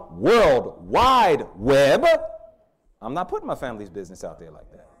on World Wide Web, I'm not putting my family's business out there like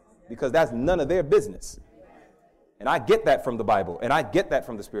that because that's none of their business. And I get that from the Bible, and I get that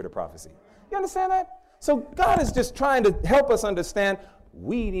from the spirit of prophecy. You understand that? So God is just trying to help us understand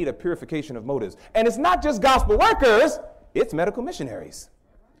we need a purification of motives. And it's not just gospel workers, it's medical missionaries.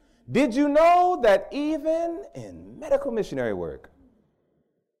 Did you know that even in medical missionary work,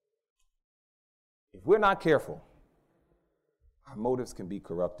 if we're not careful, our motives can be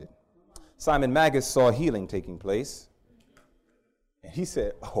corrupted. Simon Magus saw healing taking place, and he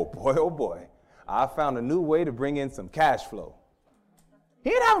said, oh boy, I found a new way to bring in some cash flow. He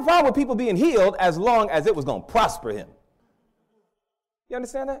didn't have a problem with people being healed as long as it was going to prosper him. You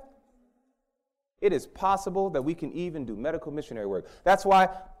understand that? It is possible that we can even do medical missionary work. That's why,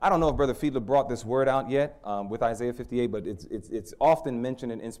 I don't know if Brother Fiedler brought this word out yet with Isaiah 58, but it's often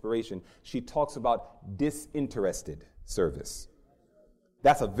mentioned in inspiration. She talks about disinterested service.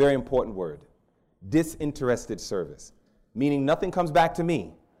 That's a very important word. Disinterested service, meaning nothing comes back to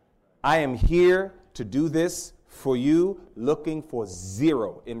me. I am here to do this for you, looking for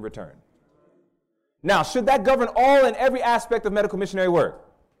zero in return. Now, should that govern all and every aspect of medical missionary work?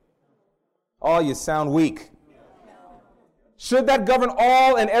 Oh, you sound weak. Should that govern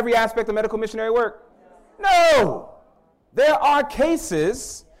all and every aspect of medical missionary work? No. There are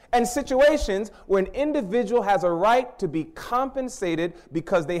cases and situations where an individual has a right to be compensated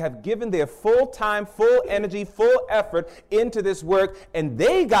because they have given their full time, full energy, full effort into this work, and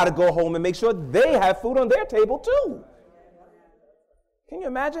they got to go home and make sure they have food on their table too. Can you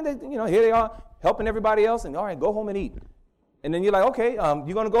imagine that, here they are helping everybody else, and all right, go home and eat. And then you're like, okay,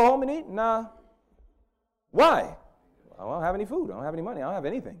 you going to go home and eat? Nah. Why? I don't have any food. I don't have any money. I don't have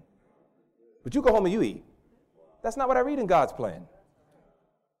anything. But you go home and you eat. That's not what I read in God's plan.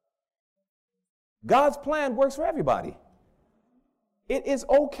 God's plan works for everybody. It is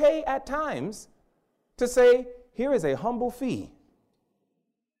okay at times to say, here is a humble fee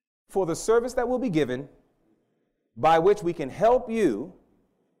for the service that will be given by which we can help you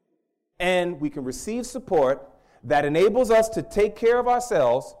and we can receive support that enables us to take care of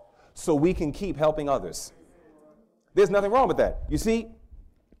ourselves so we can keep helping others. There's nothing wrong with that. You see,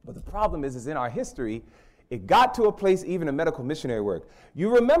 but the problem is in our history, it got to a place even in medical missionary work. You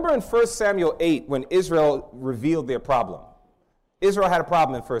remember in 1 Samuel 8 when Israel revealed their problem. Israel had a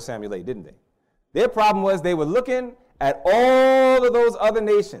problem in 1 Samuel 8, didn't they? Their problem was they were looking at all of those other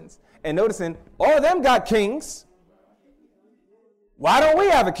nations and noticing all of them got kings. Why don't we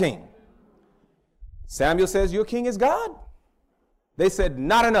have a king? Samuel says, your king is God. They said,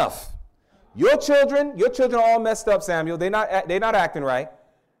 not enough. Your children are all messed up, Samuel. They're not acting right.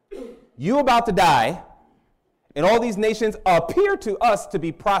 You about to die. And all these nations appear to us to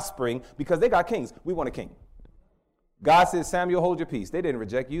be prospering because they got kings. We want a king. God says, Samuel, hold your peace. They didn't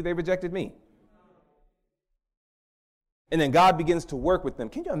reject you. They rejected me. And then God begins to work with them.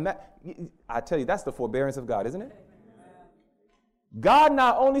 Can you imagine? I tell you, that's the forbearance of God, isn't it? God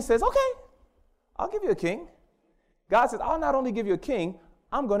not only says, okay, I'll give you a king. God says, I'll not only give you a king,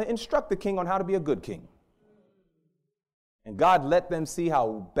 I'm going to instruct the king on how to be a good king. And God let them see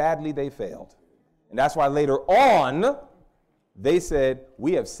how badly they failed. And that's why later on, they said,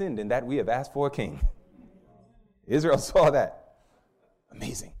 we have sinned in that we have asked for a king. Israel saw that.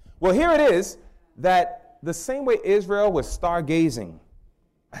 Amazing. Well, here it is that the same way Israel was stargazing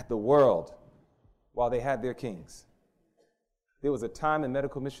at the world while they had their kings, there was a time in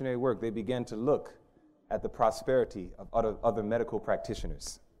medical missionary work they began to look at the prosperity of other medical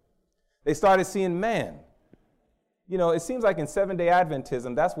practitioners. They started seeing man. It seems like in Seventh-day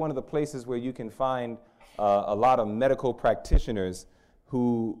Adventism, that's one of the places where you can find a lot of medical practitioners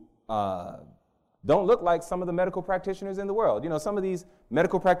who don't look like some of the medical practitioners in the world. Some of these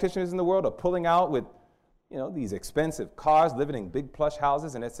medical practitioners in the world are pulling out with, these expensive cars, living in big plush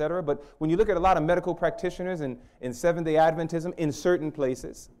houses and et cetera. But when you look at a lot of medical practitioners in Seventh-day Adventism in certain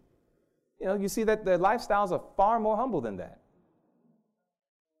places, you see that their lifestyles are far more humble than that.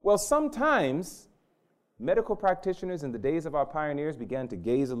 Well, sometimes medical practitioners in the days of our pioneers began to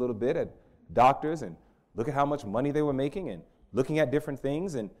gaze a little bit at doctors and look at how much money they were making and looking at different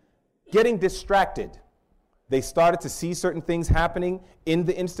things and getting distracted. They started to see certain things happening in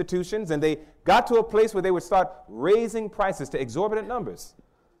the institutions, and they got to a place where they would start raising prices to exorbitant numbers,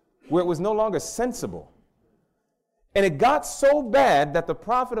 where it was no longer sensible. And it got so bad that the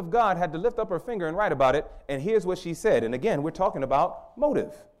prophet of God had to lift up her finger and write about it, and here's what she said. And again, we're talking about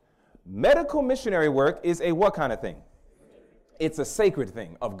motive. Medical missionary work is a what kind of thing? It's a sacred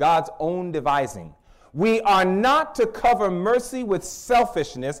thing of God's own devising. We are not to cover mercy with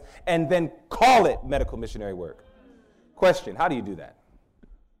selfishness and then call it medical missionary work. Question, how do you do that?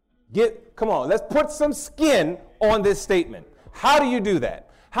 Come on, let's put some skin on this statement. How do you do that?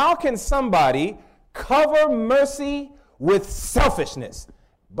 How can somebody cover mercy with selfishness,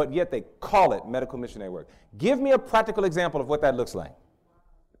 but yet they call it medical missionary work? Give me a practical example of what that looks like.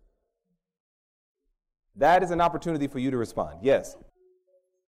 That is an opportunity for you to respond. Yes.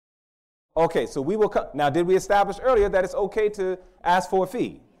 Okay, so we will now, did we establish earlier that it's okay to ask for a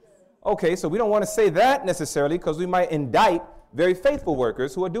fee? Okay, so we don't want to say that necessarily because we might indict very faithful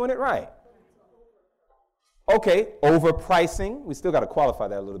workers who are doing it right. Okay, overpricing. We still got to qualify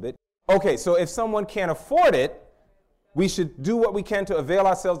that a little bit. Okay, so if someone can't afford it, we should do what we can to avail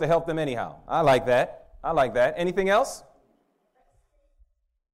ourselves to help them anyhow. I like that. Anything else?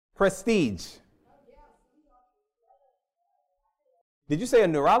 Prestige. Did you say a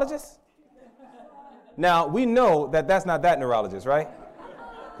neurologist? Now, we know that that's not that neurologist, right?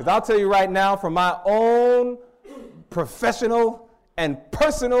 Because I'll tell you right now, from my own professional and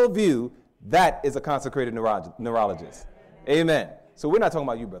personal view, that is a consecrated neurologist. Amen. So we're not talking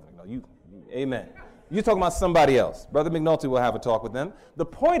about you, Brother McNulty. Amen. You're talking about somebody else. Brother McNulty will have a talk with them. The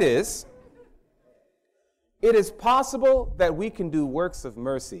point is, it is possible that we can do works of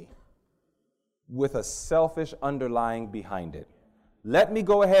mercy with a selfish underlying behind it. Let me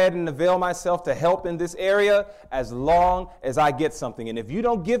go ahead and avail myself to help in this area as long as I get something. And if you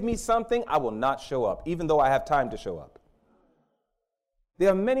don't give me something, I will not show up, even though I have time to show up. There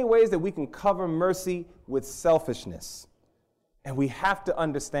are many ways that we can cover mercy with selfishness. And we have to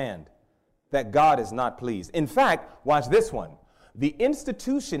understand that God is not pleased. In fact, watch this one. The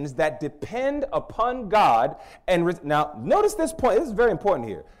institutions that depend upon God, and now notice this point, this is very important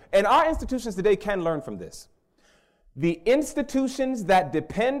here. And our institutions today can learn from this. The institutions that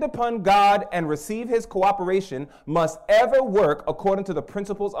depend upon God and receive his cooperation must ever work according to the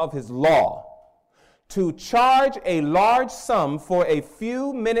principles of his law. To charge a large sum for a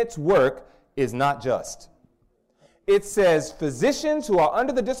few minutes' work is not just. It says, physicians who are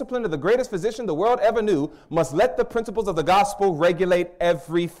under the discipline of the greatest physician the world ever knew must let the principles of the gospel regulate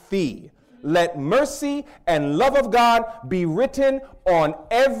every fee. Let mercy and love of God be written on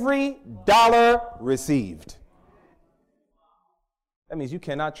every dollar received. That means you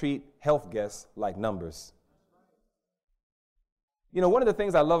cannot treat health guests like numbers. You know, one of the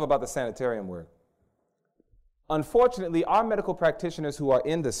things I love about the sanitarium work, unfortunately, our medical practitioners who are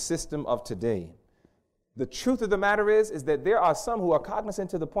in the system of today, the truth of the matter is that there are some who are cognizant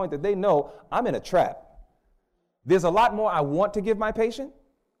to the point that they know I'm in a trap. There's a lot more I want to give my patient,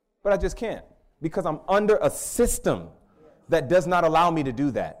 but I just can't because I'm under a system that does not allow me to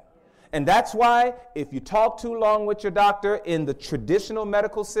do that. And that's why if you talk too long with your doctor in the traditional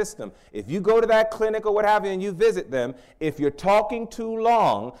medical system, if you go to that clinic or what have you and you visit them, if you're talking too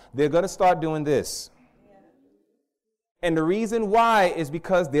long, they're going to start doing this. And the reason why is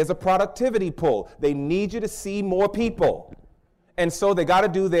because there's a productivity pull. They need you to see more people. And so they got to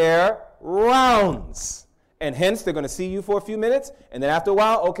do their rounds. And hence, they're going to see you for a few minutes. And then after a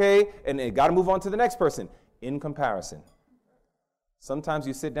while, okay, and they got to move on to the next person. In comparison, sometimes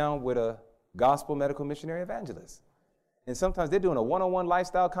you sit down with a gospel medical missionary evangelist. And sometimes they're doing a one-on-one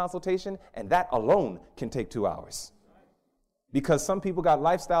lifestyle consultation, and that alone can take 2 hours. Because some people got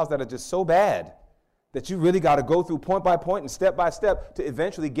lifestyles that are just so bad that you really got to go through point by point and step by step to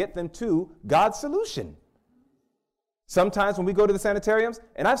eventually get them to God's solution. Sometimes when we go to the sanitariums,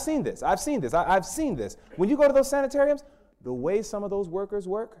 and I've seen this. When you go to those sanitariums, the way some of those workers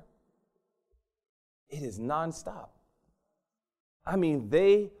work, it is nonstop. I mean,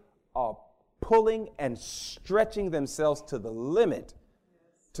 they are pulling and stretching themselves to the limit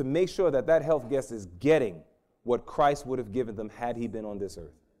to make sure that that health guest is getting what Christ would have given them had he been on this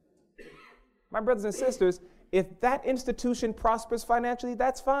earth. My brothers and sisters, if that institution prospers financially,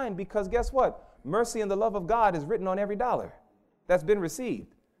 that's fine, because guess what? Mercy and the love of God is written on every dollar that's been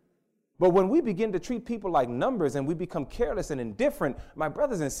received. But when we begin to treat people like numbers and we become careless and indifferent, my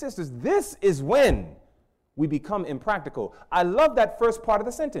brothers and sisters, this is when we become impractical. I love that first part of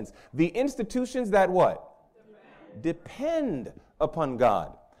the sentence. The institutions that what? Depend upon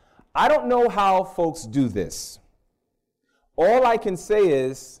God. I don't know how folks do this. All I can say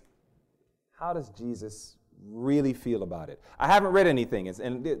is, how does Jesus really feel about it? I haven't read anything.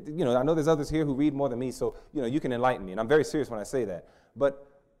 And you know, I know there's others here who read more than me, so you know, you can enlighten me. And I'm very serious when I say that. But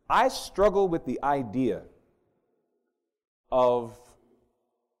I struggle with the idea of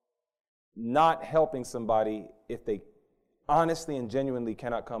not helping somebody if they honestly and genuinely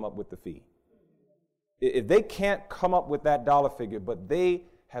cannot come up with the fee. If they can't come up with that dollar figure, but they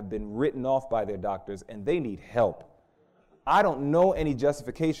have been written off by their doctors and they need help, I don't know any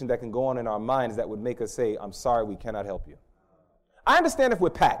justification that can go on in our minds that would make us say, I'm sorry, we cannot help you. I understand if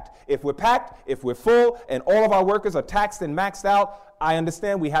we're packed. If we're full, and all of our workers are taxed and maxed out, I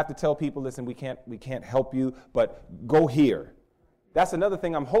understand we have to tell people, listen, we can't help you, but go here. That's another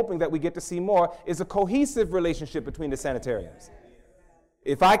thing I'm hoping that we get to see more, is a cohesive relationship between the sanitariums.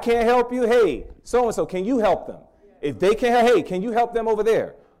 If I can't help you, hey, so-and-so, can you help them? If they can't, hey, can you help them over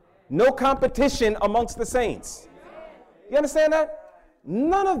there? No competition amongst the saints. You understand that?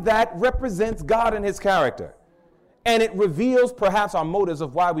 None of that represents God and his character. And it reveals perhaps our motives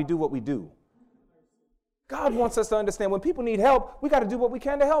of why we do what we do. God wants us to understand when people need help, we got to do what we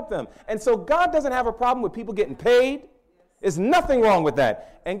can to help them. And so God doesn't have a problem with people getting paid. There's nothing wrong with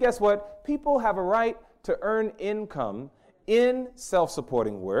that. And guess what? People have a right to earn income in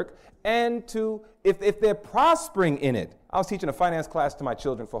self-supporting work and to, if they're prospering in it. I was teaching a finance class to my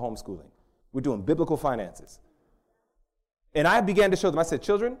children for homeschooling. We're doing biblical finances. And I began to show them, I said,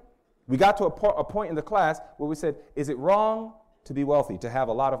 children, we got to a point in the class where we said, is it wrong to be wealthy, to have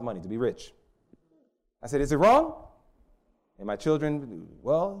a lot of money, to be rich? I said, is it wrong? And my children,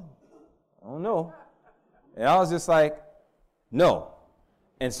 well, I don't know. And I was just like, no.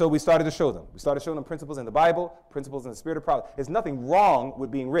 And so we started to show them. We started showing them principles in the Bible, principles in the spirit of prophecy. There's nothing wrong with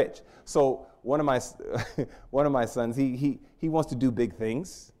being rich. So one of my sons, he wants to do big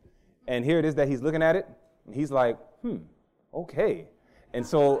things. And here it is that he's looking at it, and he's like, okay. And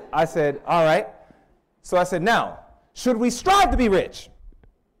so I said, all right. So I said, now, should we strive to be rich?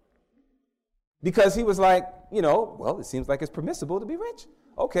 Because he was like, well, it seems like it's permissible to be rich.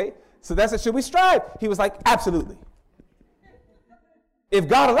 Okay. So that's it. Should we strive? He was like, absolutely. If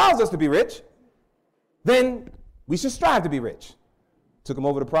God allows us to be rich, then we should strive to be rich. Took him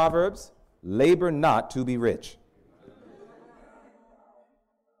over to Proverbs. Labor not to be rich.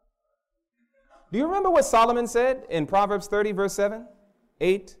 Do you remember what Solomon said in Proverbs 30, verse 7,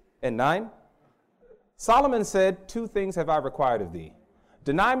 8, and 9? Solomon said, 2 things have I required of thee.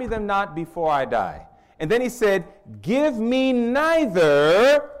 Deny me them not before I die. And then he said, give me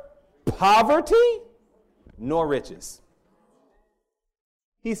neither poverty nor riches.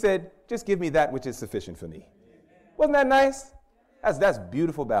 He said, just give me that which is sufficient for me. Wasn't that nice? That's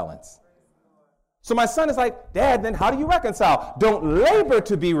beautiful balance. So my son is like, Dad, then how do you reconcile? Don't labor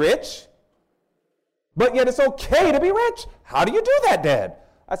to be rich, but yet it's okay to be rich. How do you do that, Dad?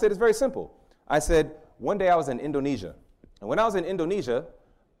 I said, it's very simple. I said, one day I was in Indonesia. And when I was in Indonesia,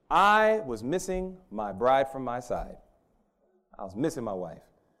 I was missing my bride from my side. I was missing my wife.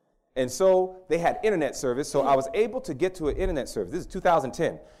 And so they had internet service, so I was able to get to an internet service. This is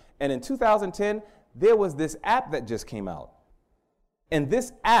 2010. And in 2010, there was this app that just came out. And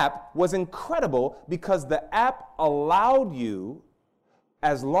this app was incredible because the app allowed you,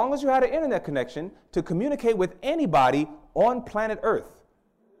 as long as you had an internet connection, to communicate with anybody on planet Earth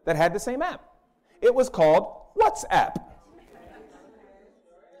that had the same app. It was called WhatsApp.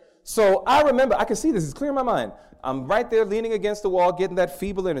 So I remember, I can see this, it's clear in my mind. I'm right there leaning against the wall, getting that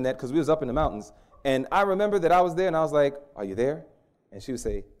feeble internet because we was up in the mountains. And I remember that I was there and I was like, are you there? And she would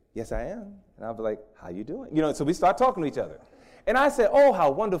say, yes, I am. And I'd be like, how you doing? So we start talking to each other. And I said, oh, how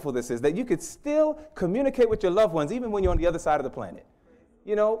wonderful this is that you could still communicate with your loved ones even when you're on the other side of the planet.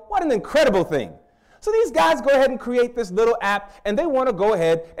 What an incredible thing. So these guys go ahead and create this little app and they want to go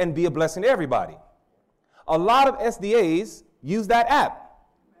ahead and be a blessing to everybody. A lot of SDAs use that app,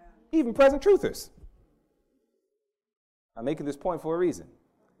 even present truthers. I'm making this point for a reason.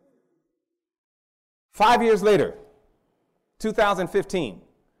 5 years later, 2015,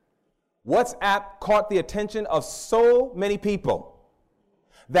 WhatsApp caught the attention of so many people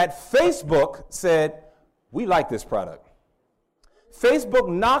that Facebook said, we like this product. Facebook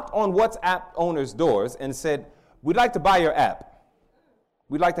knocked on WhatsApp owners' doors and said, we'd like to buy your app.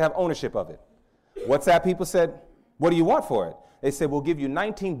 We'd like to have ownership of it. WhatsApp people said, what do you want for it? They said, we'll give you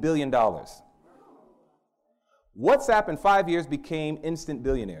 $19 billion. WhatsApp in 5 years became instant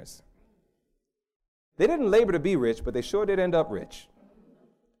billionaires. They didn't labor to be rich, but they sure did end up rich.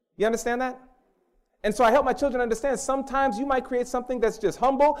 You understand that? And so I help my children understand sometimes you might create something that's just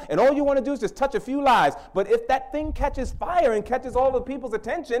humble and all you want to do is just touch a few lives. But if that thing catches fire and catches all the people's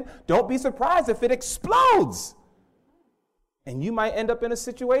attention, don't be surprised if it explodes. And you might end up in a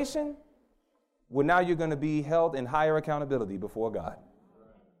situation where now you're going to be held in higher accountability before God.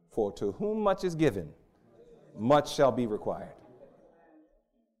 For to whom much is given, much shall be required.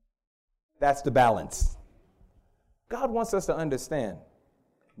 That's the balance. God wants us to understand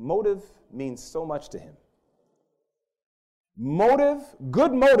motive means so much to him.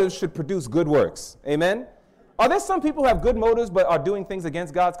 Good motives should produce good works. Amen? Are there some people who have good motives but are doing things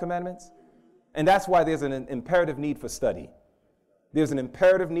against God's commandments? And that's why there's an imperative need for study. There's an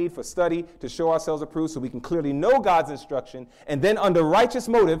imperative need for study to show ourselves approved so we can clearly know God's instruction and then under righteous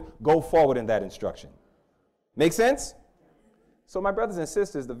motive go forward in that instruction. Make sense? So my brothers and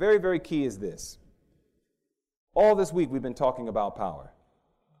sisters, the very, very key is this. All this week we've been talking about power.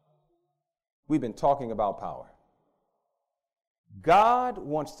 We've been talking about power. God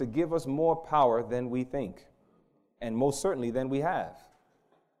wants to give us more power than we think, and most certainly than we have.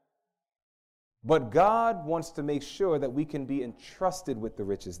 But God wants to make sure that we can be entrusted with the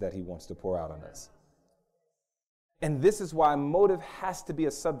riches that he wants to pour out on us. And this is why motive has to be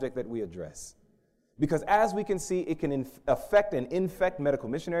a subject that we address. Because as we can see, it can affect and infect medical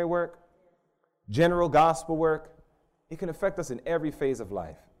missionary work, general gospel work. It can affect us in every phase of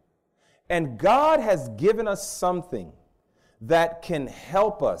life. And God has given us something that can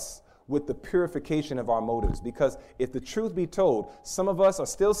help us with the purification of our motives. Because if the truth be told, some of us are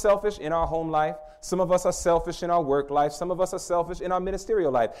still selfish in our home life. Some of us are selfish in our work life. Some of us are selfish in our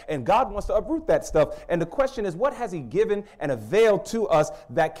ministerial life. And God wants to uproot that stuff. And the question is, what has he given and availed to us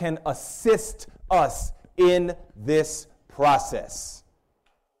that can assist us in this process?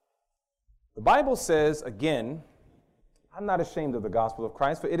 The Bible says, again, I'm not ashamed of the gospel of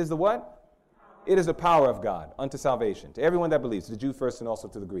Christ, for it is the what? It is the power of God unto salvation, to everyone that believes, to the Jew first and also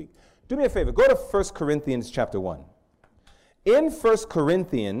to the Greek. Do me a favor, go to 1 Corinthians chapter 1. In 1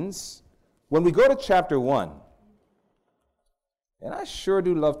 Corinthians, when we go to chapter 1, and I sure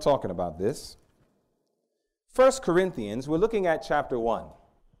do love talking about this, 1 Corinthians, we're looking at chapter 1.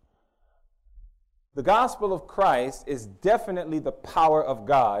 The gospel of Christ is definitely the power of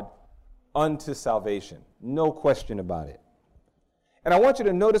God unto salvation. No question about it. And I want you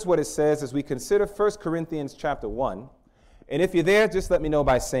to notice what it says as we consider 1 Corinthians chapter 1. And if you're there, just let me know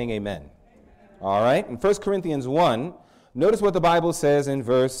by saying amen. All right? In 1 Corinthians 1, notice what the Bible says in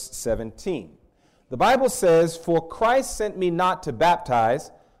verse 17. The Bible says, "For Christ sent me not to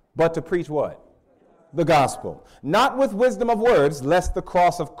baptize, but to preach" what? The gospel. "Not with wisdom of words, lest the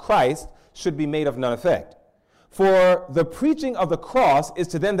cross of Christ should be made of none effect. For the preaching of the cross is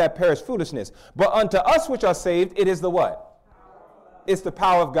to them that perish foolishness. But unto us which are saved, it is the what? It's the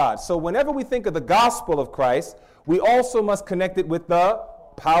power of God." So whenever we think of the gospel of Christ, we also must connect it with the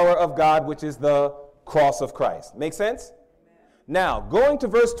power of God, which is the cross of Christ. Make sense? Now, going to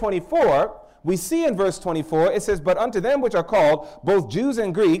verse 24, we see in verse 24, it says, "But unto them which are called, both Jews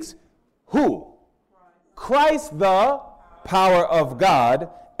and Greeks," who? Christ the power of God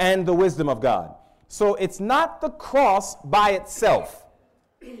and the wisdom of God. So it's not the cross by itself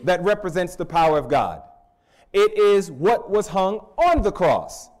that represents the power of God. It is what was hung on the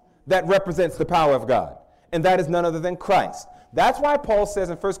cross that represents the power of God. And that is none other than Christ. That's why Paul says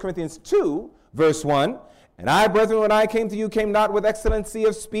in 1 Corinthians 2, verse 1, "And I, brethren, when I came to you, came not with excellency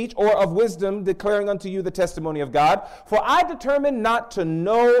of speech or of wisdom, declaring unto you the testimony of God. For I determined not to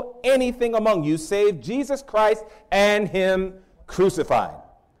know anything among you, save Jesus Christ and him crucified."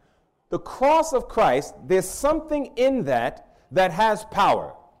 The cross of Christ, there's something in that has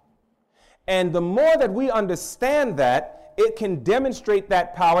power. And the more that we understand that, it can demonstrate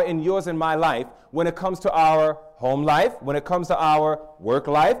that power in yours and my life when it comes to our home life, when it comes to our work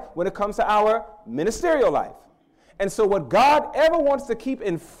life, when it comes to our ministerial life. And so what God ever wants to keep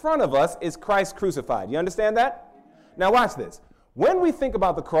in front of us is Christ crucified. You understand that? Now watch this. When we think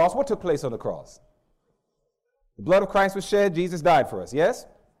about the cross, what took place on the cross? The blood of Christ was shed. Jesus died for us. Yes?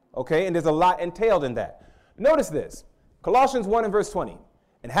 Okay, and there's a lot entailed in that. Notice this. Colossians 1 and verse 20.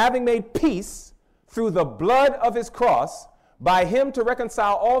 "And having made peace through the blood of his cross, by him to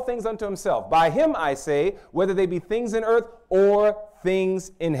reconcile all things unto himself. By him, I say, whether they be things in earth or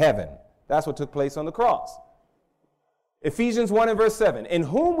things in heaven." That's what took place on the cross. Ephesians 1 and verse 7. "In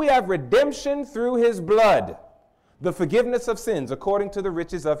whom we have redemption through his blood, the forgiveness of sins according to the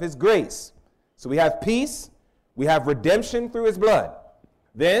riches of his grace." So we have peace. We have redemption through his blood.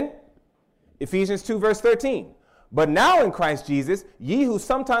 Then, Ephesians 2 verse 13. "But now in Christ Jesus, ye who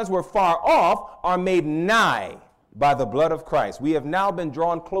sometimes were far off are made nigh by the blood of Christ." We have now been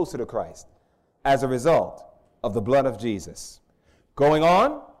drawn closer to Christ as a result of the blood of Jesus. Going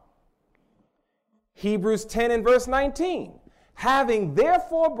on, Hebrews 10 and verse 19. "Having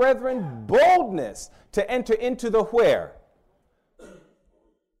therefore, brethren, boldness to enter into the" where?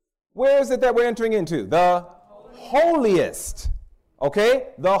 Where is it that we're entering into? The holiest.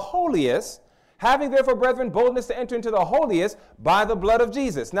 Okay? The holiest. "Having therefore, brethren, boldness to enter into the holiest by the blood of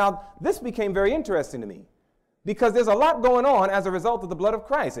Jesus." Now, this became very interesting to me because there's a lot going on as a result of the blood of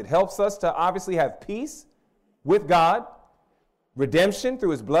Christ. It helps us to obviously have peace with God, redemption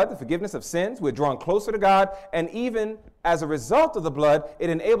through his blood, the forgiveness of sins. We're drawn closer to God. And even as a result of the blood, it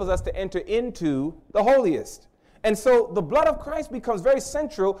enables us to enter into the holiest. And so the blood of Christ becomes very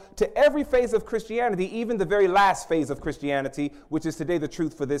central to every phase of Christianity, even the very last phase of Christianity, which is today the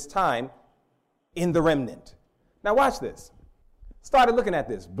truth for this time in the remnant. Now watch this. Started looking at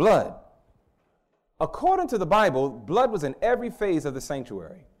this. Blood. According to the Bible, blood was in every phase of the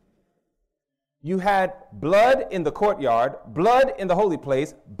sanctuary. You had blood in the courtyard, blood in the holy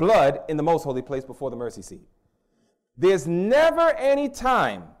place, blood in the most holy place before the mercy seat. There's never any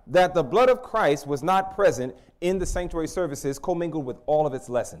time that the blood of Christ was not present in the sanctuary services, commingled with all of its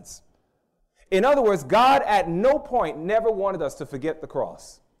lessons. In other words, God at no point never wanted us to forget the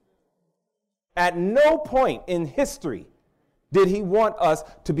cross. At no point in history did he want us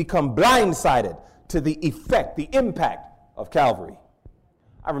to become blindsided to the effect, the impact of Calvary.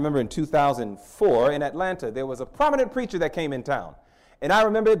 I remember in 2004 in Atlanta, there was a prominent preacher that came in town. And I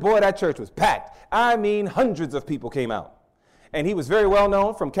remember, boy, that church was packed. I mean, hundreds of people came out. And he was very well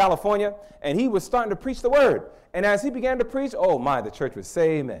known from California, and he was starting to preach the word. And as he began to preach, oh my, the church would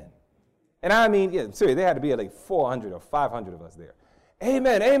say amen. And I mean, yeah, seriously, there had to be like 400 or 500 of us there.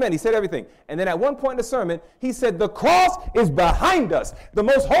 Amen, amen. He said everything. And then at one point in the sermon, he said, the cross is behind us. The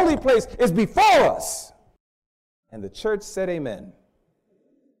most holy place is before us. And the church said amen.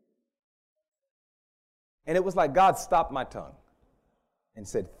 And it was like God stopped my tongue and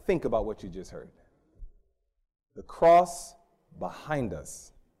said, think about what you just heard. The cross behind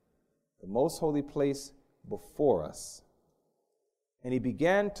us, the most holy place before us. And he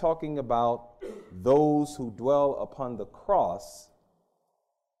began talking about those who dwell upon the cross,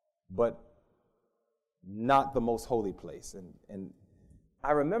 but not the most holy place. And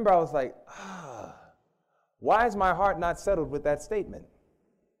I remember I was like, why is my heart not settled with that statement?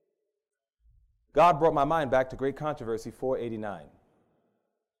 God brought my mind back to Great Controversy 489.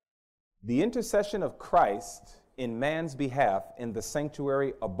 The intercession of Christ in man's behalf in the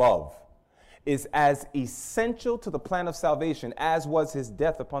sanctuary above is as essential to the plan of salvation as was his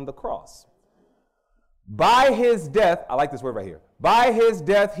death upon the cross. By his death, I like this word right here. By his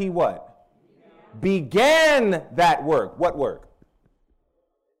death, he what? Began that work. What work?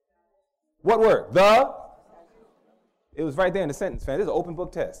 What work? It was right there in the sentence, fam. This is an open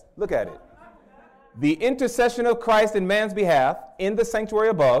book test. Look at it. The intercession of Christ in man's behalf in the sanctuary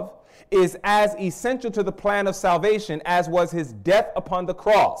above is as essential to the plan of salvation as was his death upon the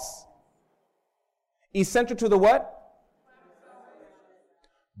cross. Essential to the what?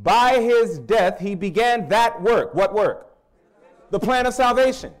 By his death, he began that work. What work? The plan of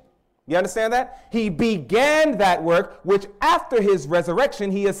salvation. You understand that? He began that work, which after his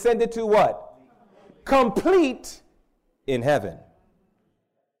resurrection, he ascended to what? Complete in heaven.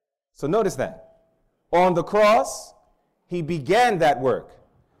 So notice that. On the cross, he began that work.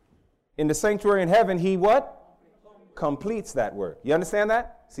 In the sanctuary in heaven, he what? Completes that work. You understand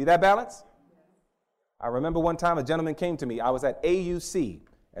that? See that balance? I remember one time a gentleman came to me. I was at AUC,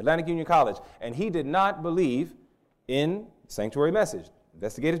 Atlantic Union College, and he did not believe in sanctuary message,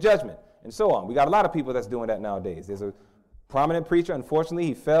 investigative judgment, and so on. We got a lot of people that's doing that nowadays. There's a prominent preacher, unfortunately,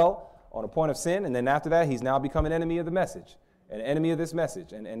 he fell on a point of sin, and then after that, he's now become an enemy of the message, an enemy of this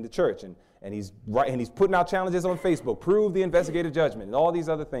message and the church, and he's putting out challenges on Facebook, prove the investigative judgment, and all these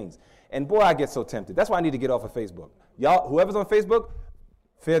other things. And boy, I get so tempted. That's why I need to get off of Facebook. Y'all, whoever's on Facebook,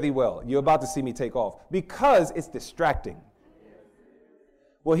 fare thee well. You're about to see me take off because it's distracting.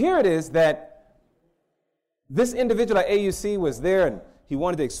 Well, here it is that this individual at AUC was there and he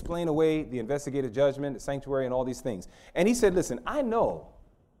wanted to explain away the investigative judgment, the sanctuary, and all these things. And he said, listen, I know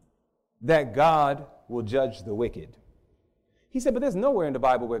that God will judge the wicked. He said, but there's nowhere in the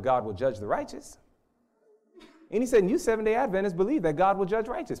Bible where God will judge the righteous. And he said, and you Seventh-day Adventists believe that God will judge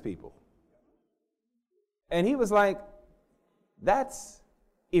righteous people. And he was like, that's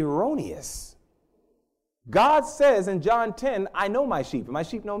erroneous. God says in John 10, I know my sheep, and my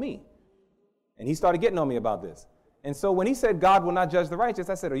sheep know me. And he started getting on me about this. And so when he said God will not judge the righteous,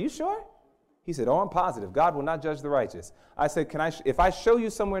 I said, are you sure? He said, oh, I'm positive. God will not judge the righteous. I said, if I show you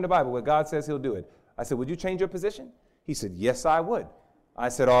somewhere in the Bible where God says he'll do it, I said, would you change your position? He said, yes, I would. I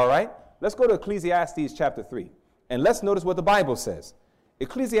said, all right, let's go to Ecclesiastes chapter 3. And let's notice what the Bible says.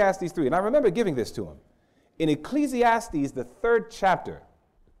 Ecclesiastes 3. And I remember giving this to him. In Ecclesiastes, the 3rd chapter,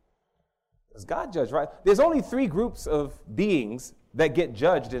 does God judge right? There's only 3 groups of beings that get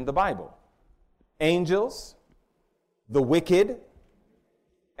judged in the Bible. Angels, the wicked,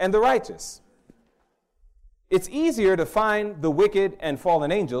 and the righteous. It's easier to find the wicked and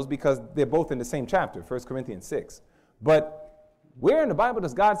fallen angels because they're both in the same chapter, 1 Corinthians 6. But where in the Bible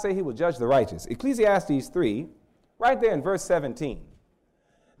does God say he will judge the righteous? Ecclesiastes 3, right there in verse 17.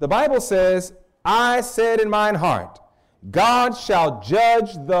 The Bible says, I said in mine heart, God shall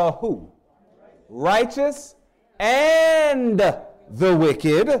judge the who? Righteous and the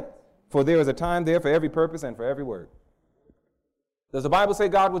wicked, for there is a time there for every purpose and for every word. Does the Bible say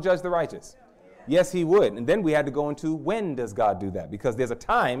God will judge the righteous? Yes, he would. And then we had to go into when does God do that? Because there's a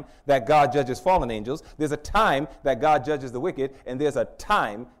time that God judges fallen angels. There's a time that God judges the wicked. And there's a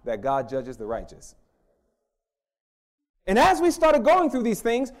time that God judges the righteous. And as we started going through these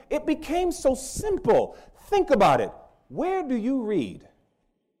things, it became so simple. Think about it. Where do you read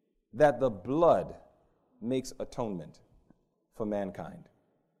that the blood makes atonement for mankind?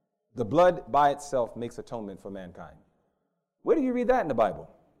 The blood by itself makes atonement for mankind. Where do you read that in the Bible?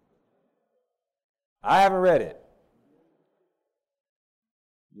 I haven't read it.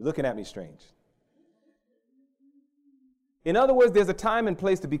 You're looking at me strange. In other words, there's a time and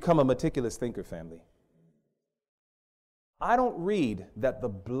place to become a meticulous thinker, family. I don't read that the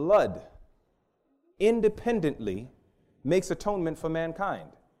blood independently makes atonement for mankind.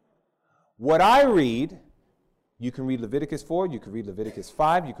 What I read, you can read Leviticus 4, you can read Leviticus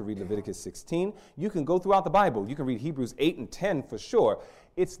 5, you can read Leviticus 16, you can go throughout the Bible, you can read Hebrews 8 and 10 for sure.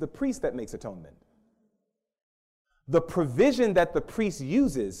 It's the priest that makes atonement. The provision that the priest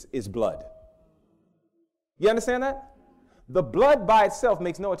uses is blood. You understand that? The blood by itself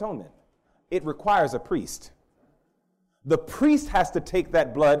makes no atonement. It requires a priest. The priest has to take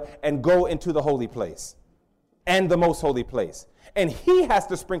that blood and go into the holy place and the most holy place. And he has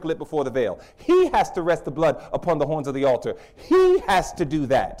to sprinkle it before the veil. He has to rest the blood upon the horns of the altar. He has to do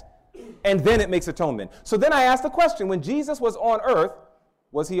that. And then it makes atonement. So then I ask the question, when Jesus was on earth,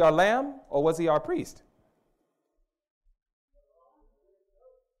 was he our lamb or was he our priest?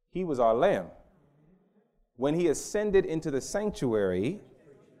 He was our lamb. When he ascended into the sanctuary,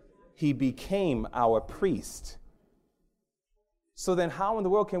 he became our priest. So then how in the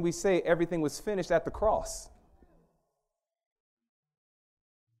world can we say everything was finished at the cross?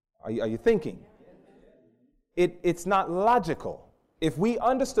 Are you thinking? It's not logical. If we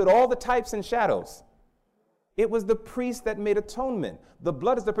understood all the types and shadows, it was the priest that made atonement. The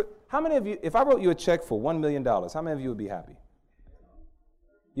blood is the... How many of you, if I wrote you a check for $1 million, how many of you would be happy?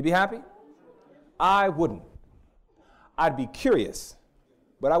 You'd be happy? I wouldn't. I'd be curious,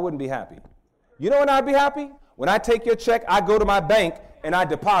 but I wouldn't be happy. You know when I'd be happy? When I take your check, I go to my bank and I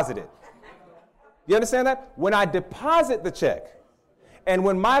deposit it. You understand that? When I deposit the check, and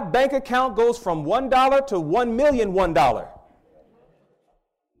when my bank account goes from $1 to $1,000,001,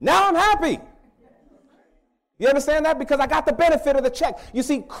 now I'm happy. You understand that? Because I got the benefit of the check. You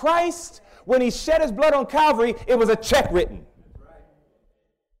see, Christ, when he shed his blood on Calvary, it was a check written.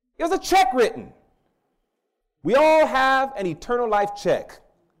 It was a check written. We all have an eternal life check,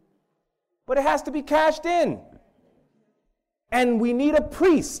 but it has to be cashed in. And we need a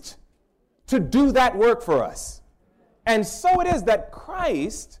priest to do that work for us. And so it is that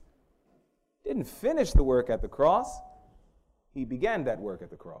Christ didn't finish the work at the cross. He began that work at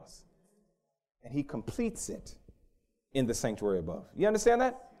the cross. And he completes it in the sanctuary above. You understand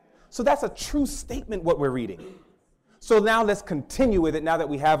that? So that's a true statement, what we're reading. So now let's continue with it now that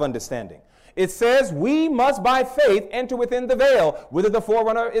we have understanding. It says, we must by faith enter within the veil, whither the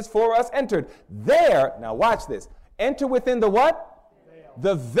forerunner is for us entered. There, now watch this, enter within the what? Veil.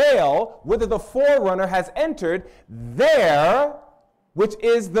 The veil, whither the forerunner has entered, there, which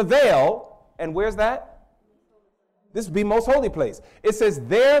is the veil, and where's that? This would be most holy place. It says,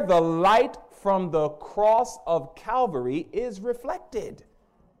 there the light from the cross of Calvary is reflected.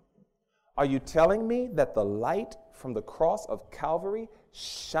 Are you telling me that the light from the cross of Calvary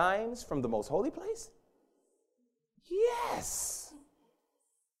shines from the most holy place? Yes.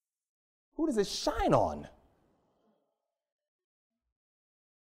 Who does it shine on?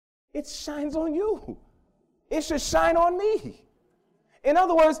 It shines on you. It should shine on me. In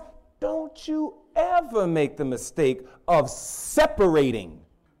other words, don't you ever make the mistake of separating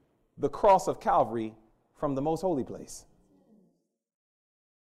the cross of Calvary from the most holy place.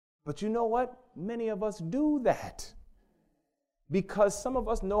 But you know what? Many of us do that because some of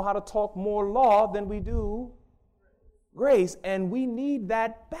us know how to talk more law than we do grace, and we need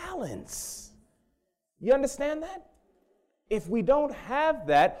that balance. You understand that? If we don't have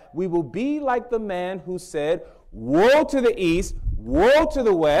that, we will be like the man who said, woe to the east, woe to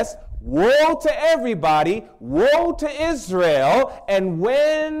the west, woe to everybody, woe to Israel. And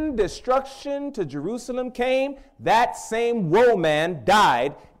when destruction to Jerusalem came, that same woe man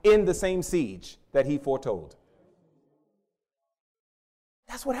died in the same siege that he foretold.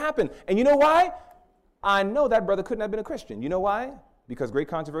 That's what happened. And you know why? I know that brother couldn't have been a Christian. You know why? Because Great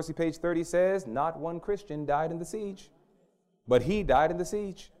Controversy, page 30 says, not one Christian died in the siege, but he died in the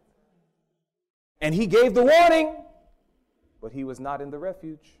siege. And he gave the warning, but he was not in the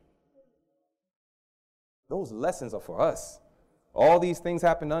refuge. Those lessons are for us. All these things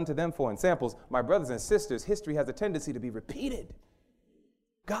happened unto them for examples. My brothers and sisters, history has a tendency to be repeated.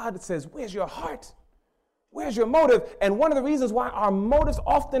 God says, where's your heart? Where's your motive? And one of the reasons why our motives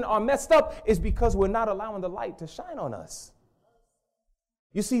often are messed up is because we're not allowing the light to shine on us.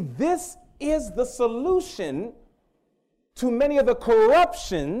 You see, this is the solution to many of the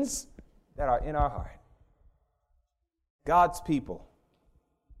corruptions that are in our heart. God's people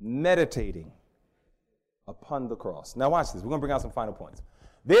meditating upon the cross. Now watch this. We're going to bring out some final points.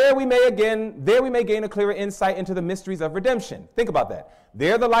 There we may gain a clearer insight into the mysteries of redemption. Think about that.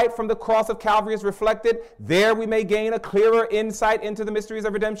 There the light from the cross of Calvary is reflected. There we may gain a clearer insight into the mysteries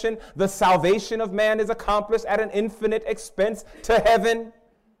of redemption. The salvation of man is accomplished at an infinite expense to heaven.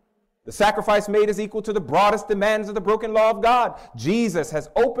 The sacrifice made is equal to the broadest demands of the broken law of God. Jesus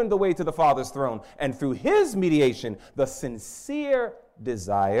has opened the way to the Father's throne, and through his mediation, the sincere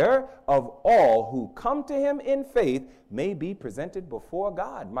desire of all who come to him in faith may be presented before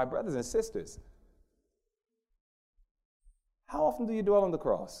God. My brothers and sisters, how often do you dwell on the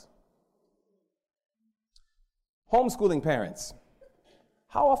cross? Homeschooling parents,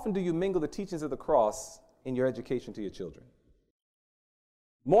 how often do you mingle the teachings of the cross in your education to your children?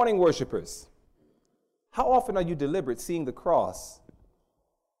 Morning worshipers, how often are you deliberate seeing the cross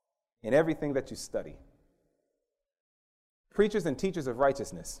in everything that you study? Preachers and teachers of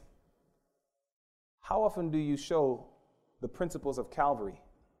righteousness, how often do you show the principles of Calvary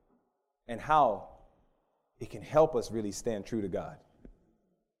and how it can help us really stand true to God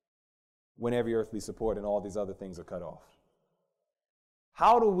when every earthly support and all these other things are cut off?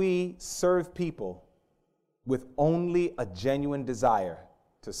 How do we serve people with only a genuine desire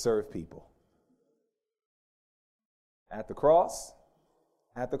to serve people? At the cross,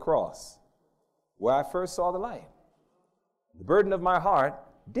 where I first saw the light, the burden of my heart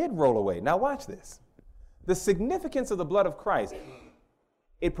did roll away. Now watch this. The significance of the blood of Christ,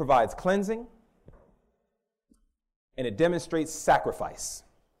 it provides cleansing and it demonstrates sacrifice.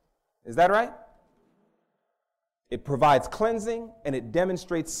 Is that right? It provides cleansing and it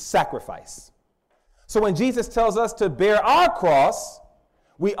demonstrates sacrifice. So when Jesus tells us to bear our cross,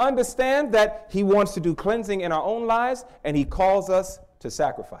 we understand that he wants to do cleansing in our own lives and he calls us to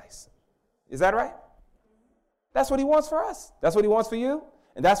sacrifice. Is that right? That's what he wants for us. That's what he wants for you,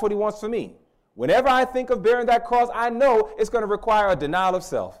 and that's what he wants for me. Whenever I think of bearing that cross, I know it's going to require a denial of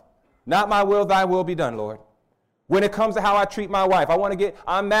self. Not my will, thy will be done, Lord. When it comes to how I treat my wife,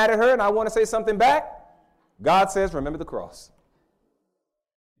 I'm mad at her and I want to say something back. God says, remember the cross.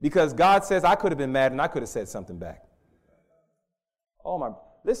 Because God says I could have been mad and I could have said something back.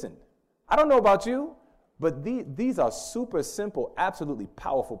 Listen, I don't know about you, but these are super simple, absolutely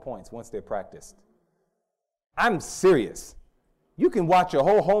powerful points once they're practiced. I'm serious. You can watch your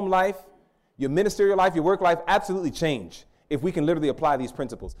whole home life, your ministerial life, your work life absolutely change if we can literally apply these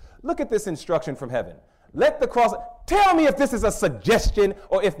principles. Look at this instruction from heaven. Let the cross, tell me if this is a suggestion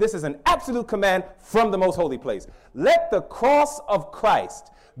or if this is an absolute command from the most holy place. Let the cross of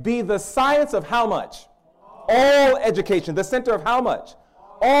Christ be the science of how much? All education. The center of how much?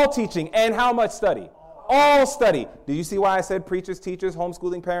 All teaching. And how much study? All study. Do you see why I said preachers, teachers,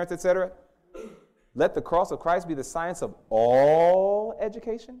 homeschooling parents, etc.? Let the cross of Christ be the science of all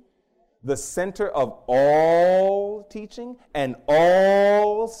education, the center of all teaching and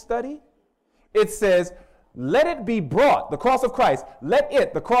all study. It says, let it be brought, the cross of Christ,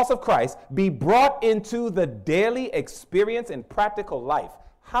 the cross of Christ, be brought into the daily experience and practical life.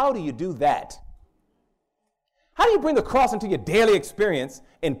 How do you do that? How do you bring the cross into your daily experience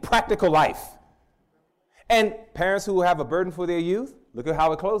in practical life? And parents who have a burden for their youth, look at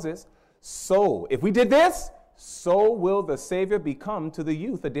how it closes. So, if we did this, so will the Savior become to the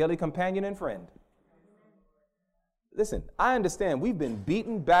youth a daily companion and friend. Listen, I understand we've been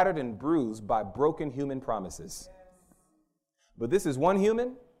beaten, battered, and bruised by broken human promises. But this is one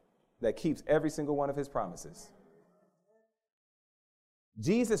human that keeps every single one of his promises.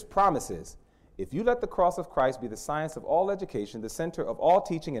 Jesus promises, if you let the cross of Christ be the science of all education, the center of all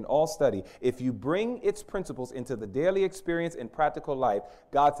teaching and all study, if you bring its principles into the daily experience and practical life,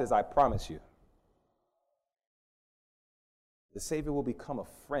 God says, I promise you, the Savior will become a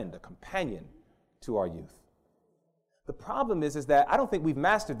friend, a companion to our youth. The problem is that I don't think we've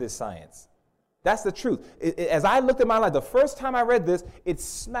mastered this science. That's the truth. As I looked at my life, the first time I read this, it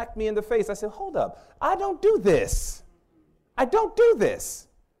smacked me in the face. I said, hold up, I don't do this. I don't do this.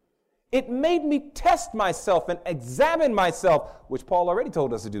 It made me test myself and examine myself, which Paul already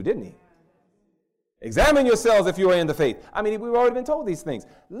told us to do, didn't he? Examine yourselves if you are in the faith. I mean, we've already been told these things.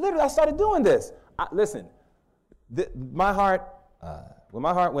 Literally, I started doing this. Listen, my heart, when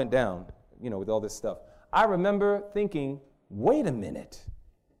my heart went down, with all this stuff, I remember thinking, wait a minute.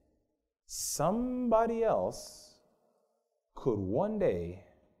 Somebody else could one day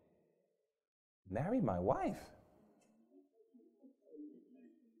marry my wife.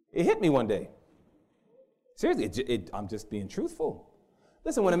 It hit me one day. Seriously, I'm just being truthful.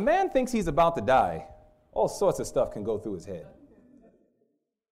 Listen, when a man thinks he's about to die, all sorts of stuff can go through his head.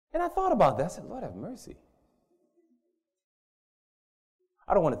 And I thought about that. I said, Lord have mercy.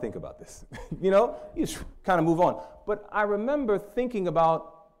 I don't want to think about this. You just kind of move on. But I remember thinking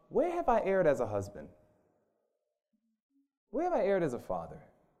about, where have I erred as a husband? Where have I erred as a father?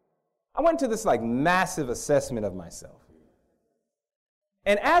 I went to this massive assessment of myself.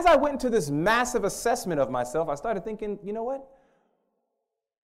 And as I went into this massive assessment of myself, I started thinking, you know what?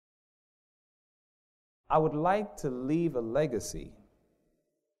 I would like to leave a legacy.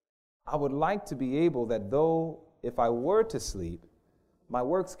 I would like to be able that though if I were to sleep, my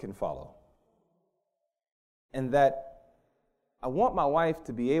works can follow. And that I want my wife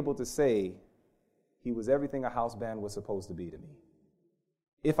to be able to say, he was everything a house band was supposed to be to me.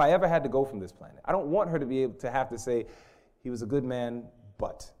 If I ever had to go from this planet. I don't want her to be able to have to say, he was a good man,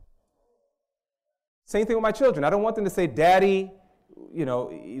 but. Same thing with my children. I don't want them to say, Daddy, he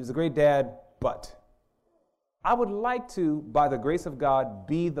was a great dad, but. I would like to, by the grace of God,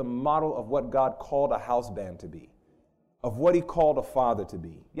 be the model of what God called a house band to be, of what he called a father to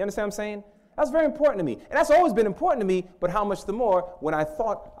be. You understand what I'm saying? That's very important to me. And that's always been important to me, but how much the more when I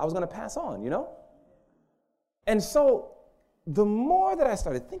thought I was going to pass on, And so the more that I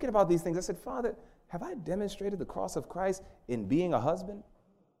started thinking about these things, I said, Father, have I demonstrated the cross of Christ in being a husband?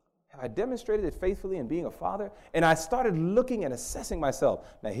 Have I demonstrated it faithfully in being a father? And I started looking and assessing myself.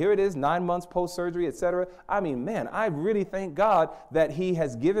 Now, here it is, 9 months post-surgery, etc. I really thank God that he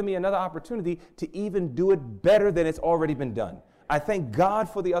has given me another opportunity to even do it better than it's already been done. I thank God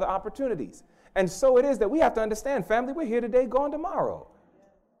for the other opportunities. And so it is that we have to understand, family, we're here today, gone tomorrow.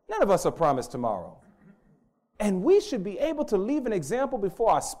 None of us are promised tomorrow. And we should be able to leave an example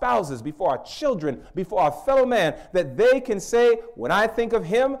before our spouses, before our children, before our fellow man, that they can say, when I think of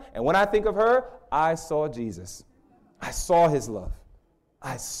him and when I think of her, I saw Jesus. I saw his love.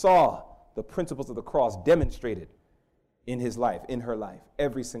 I saw the principles of the cross demonstrated in his life, in her life,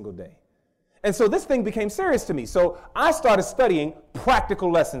 every single day. And so this thing became serious to me. So I started studying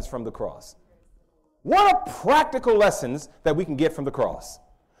practical lessons from the cross. What are practical lessons that we can get from the cross?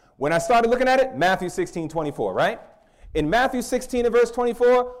 When I started looking at it, Matthew 16:24, right? In Matthew 16 and verse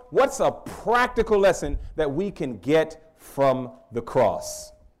 24, what's a practical lesson that we can get from the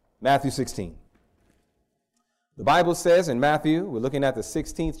cross? Matthew 16. The Bible says in Matthew, we're looking at the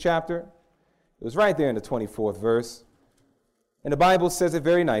 16th chapter. It was right there in the 24th verse. And the Bible says it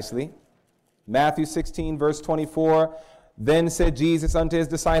very nicely. Matthew 16, verse 24, then said Jesus unto his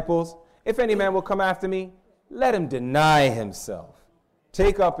disciples, if any man will come after me, let him deny himself.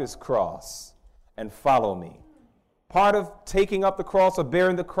 Take up his cross and follow me. Part of taking up the cross or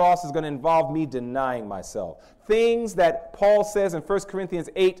bearing the cross is going to involve me denying myself. Things that Paul says in 1 Corinthians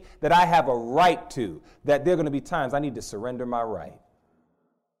 8 that I have a right to, that there are going to be times I need to surrender my right.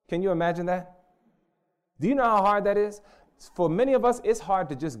 Can you imagine that? Do you know how hard that is? For many of us, it's hard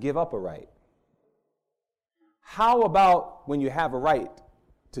to just give up a right. How about when you have a right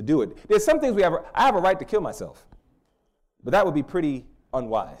to do it? There's some things I have a right to kill myself, but that would be pretty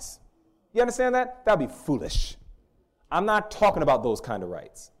unwise. You understand that? That would be foolish. I'm not talking about those kind of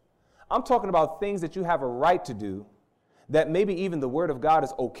rights. I'm talking about things that you have a right to do that maybe even the Word of God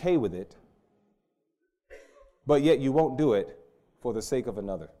is okay with it, but yet you won't do it for the sake of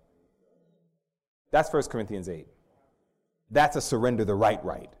another. That's 1 Corinthians 8. That's a surrender the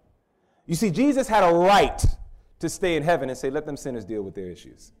right. You see, Jesus had a right to stay in heaven and say, let them sinners deal with their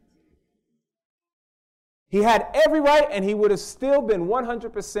issues. He had every right, and he would have still been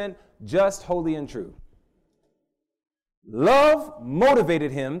 100% just, holy, and true. Love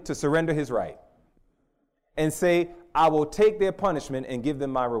motivated him to surrender his right and say, I will take their punishment and give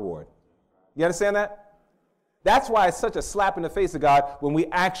them my reward. You understand that? That's why it's such a slap in the face of God when we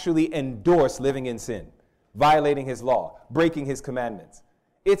actually endorse living in sin, violating his law, breaking his commandments.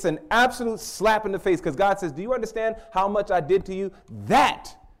 It's an absolute slap in the face because God says, do you understand how much I did to you?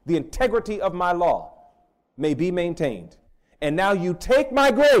 That, the integrity of my law, may be maintained. And now you take my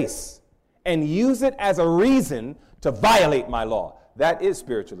grace and use it as a reason to violate my law. That is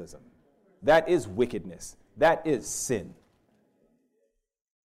spiritualism. That is wickedness. That is sin.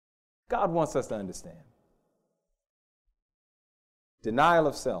 God wants us to understand. Denial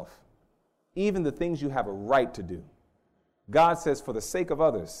of self, even the things you have a right to do. God says, for the sake of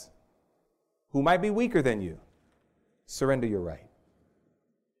others who might be weaker than you, surrender your right.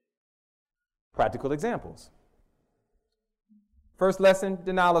 Practical examples. First lesson,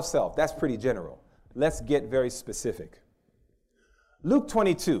 denial of self. That's pretty general. Let's get very specific. Luke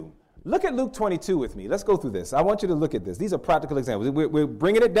 22. Look at Luke 22 with me. Let's go through this. I want you to look at this. These are practical examples. We're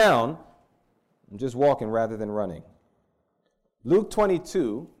bringing it down. I'm just walking rather than running. Luke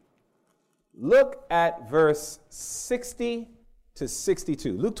 22. Look at verse 60 to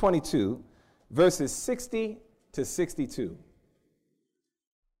 62. Luke 22, verses 60 to 62.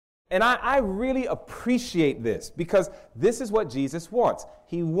 And I really appreciate this because this is what Jesus wants.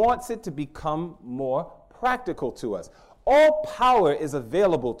 He wants it to become more practical to us. All power is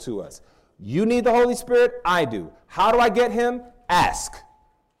available to us. You need the Holy Spirit? I do. How do I get him? Ask.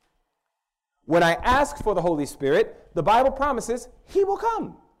 When I ask for the Holy Spirit, the Bible promises he will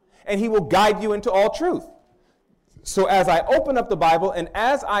come and he will guide you into all truth. So as I open up the Bible and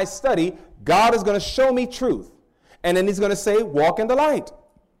as I study, God is going to show me truth. And then he's going to say, walk in the light.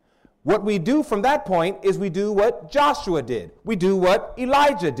 What we do from that point is we do what Joshua did. We do what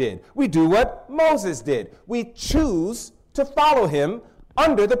Elijah did. We do what Moses did. We choose to follow him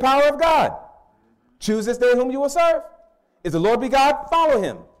under the power of God. Choose this day whom you will serve. If the Lord be God, follow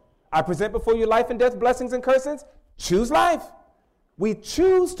him. I present before you life and death, blessings and curses. Choose life. We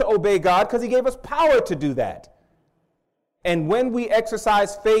choose to obey God because he gave us power to do that. And when we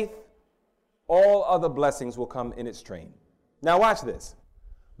exercise faith, all other blessings will come in its train. Now watch this.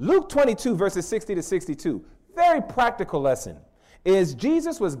 Luke 22, verses 60 to 62, very practical lesson, is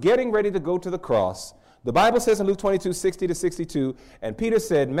Jesus was getting ready to go to the cross. The Bible says in Luke 22, 60 to 62, and Peter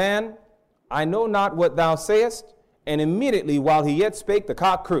said, Man, I know not what thou sayest. And immediately while he yet spake, the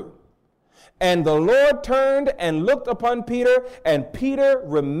cock crew. And the Lord turned and looked upon Peter, and Peter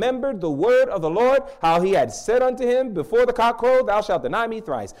remembered the word of the Lord, how he had said unto him, Before the cock crowed, thou shalt deny me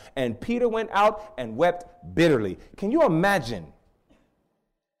thrice. And Peter went out and wept bitterly. Can you imagine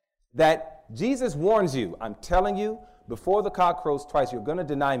that Jesus warns you, I'm telling you, before the cock crows twice, you're going to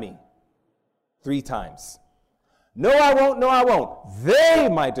deny me 3 times. No, I won't. No, I won't. They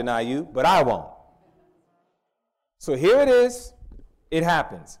might deny you, but I won't. So here it is. It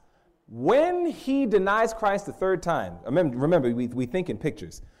happens. When he denies Christ the 3rd time, remember, we think in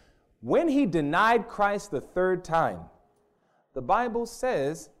pictures. When he denied Christ the 3rd time, the Bible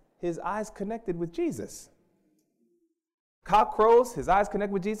says his eyes connected with Jesus. Cock crows, his eyes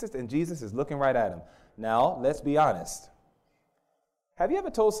connect with Jesus, and Jesus is looking right at him. Now, let's be honest. Have you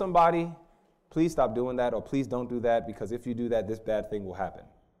ever told somebody, please stop doing that, or please don't do that, because if you do that, this bad thing will happen?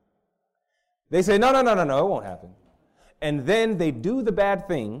 They say, no, it won't happen. And then they do the bad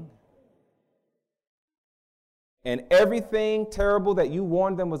thing, and everything terrible that you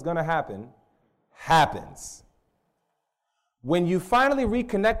warned them was going to happen, happens. When you finally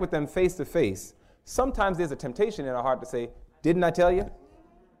reconnect with them face to face, sometimes there's a temptation in our heart to say, didn't I tell you?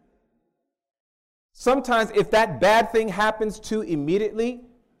 Sometimes if that bad thing happens too immediately,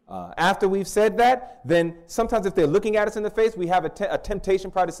 after we've said that, then sometimes if they're looking at us in the face, we have a temptation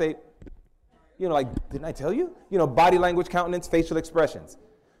probably to say, like, didn't I tell you? Body language, countenance, facial expressions.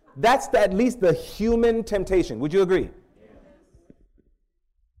 That's at least the human temptation. Would you agree?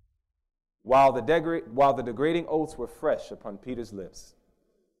 While the degrading oaths were fresh upon Peter's lips,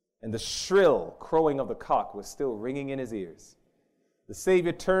 and the shrill crowing of the cock was still ringing in his ears, the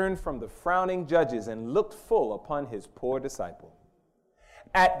Savior turned from the frowning judges and looked full upon his poor disciple.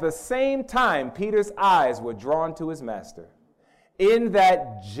 At the same time, Peter's eyes were drawn to his master. In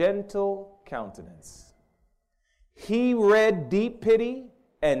that gentle countenance, he read deep pity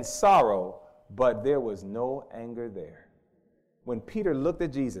and sorrow, but there was no anger there. When Peter looked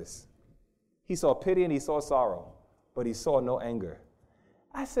at Jesus, he saw pity and he saw sorrow, but he saw no anger.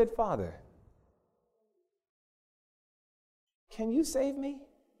 I said, Father, can you save me?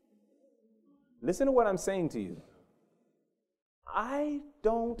 Listen to what I'm saying to you. I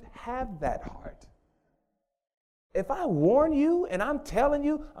don't have that heart. If I warn you and I'm telling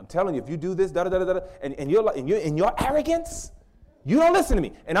you, if you do this, and you're in your arrogance, you don't listen to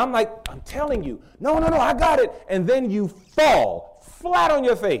me. And I'm like, I'm telling you, no, I got it. And then you fall flat on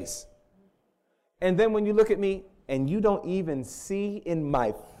your face. And then when you look at me and you don't even see in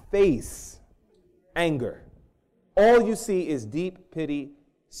my face anger, all you see is deep pity,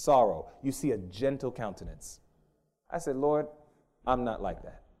 sorrow. You see a gentle countenance. I said, Lord, I'm not like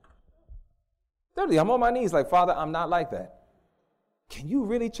that. Thirdly, I'm on my knees like, Father, I'm not like that. Can you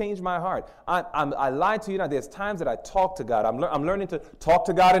really change my heart? I lied to you now. There's times that I talk to God. I'm learning to talk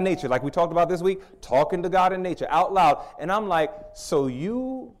to God in nature, like we talked about this week, talking to God in nature out loud. And I'm like, so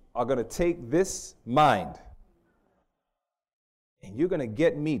you are going to take this mind and you're going to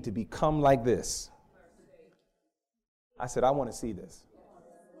get me to become like this. I said, I want to see this.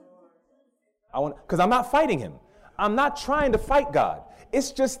 Because I'm not fighting him. I'm not trying to fight God.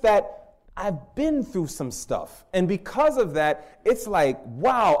 It's just that I've been through some stuff. And because of that, it's like,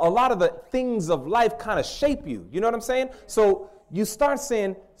 wow, a lot of the things of life kind of shape you. You know what I'm saying? So you start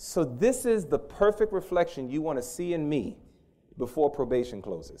saying, so this is the perfect reflection you want to see in me before probation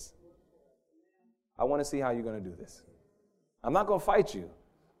closes. I want to see how you're going to do this. I'm not going to fight you.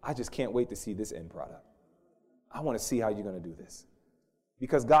 I just can't wait to see this end product. I want to see how you're going to do this.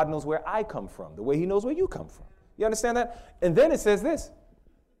 because God knows where I come from, the way he knows where you come from. You understand that? And then it says this,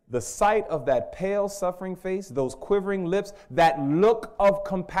 the sight of that pale, suffering face, those quivering lips, that look of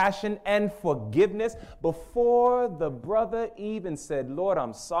compassion and forgiveness. Before the brother even said, Lord,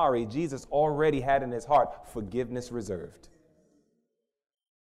 I'm sorry, Jesus already had in his heart forgiveness reserved.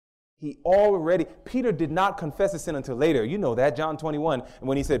 Peter did not confess his sin until later. You know that, John 21,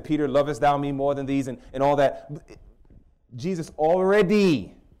 when he said, Peter, lovest thou me more than these, and all that. Jesus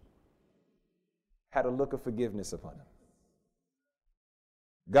already had a look of forgiveness upon him.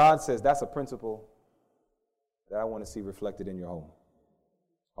 God says that's a principle that I want to see reflected in your home.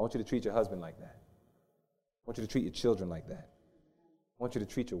 I want you to treat your husband like that. I want you to treat your children like that. I want you to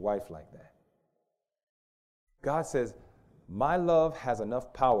treat your wife like that. God says, my love has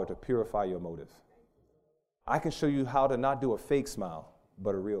enough power to purify your motive. I can show you how to not do a fake smile,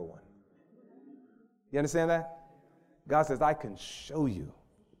 but a real one. You understand that? God says, I can show you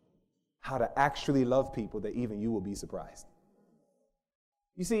how to actually love people that even you will be surprised.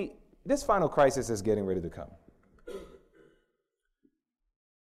 You see, this final crisis is getting ready to come.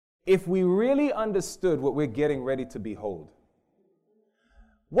 If we really understood what we're getting ready to behold,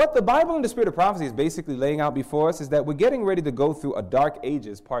 what the Bible and the Spirit of Prophecy is basically laying out before us is that we're getting ready to go through a Dark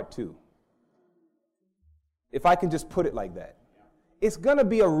Ages Part 2. If I can just put it like that. It's going to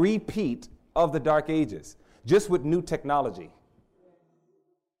be a repeat of the Dark Ages, just with new technology.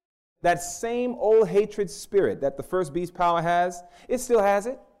 That same old hatred spirit that the first beast power has, it still has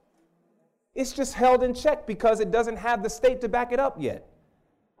it. It's just held in check because it doesn't have the state to back it up yet.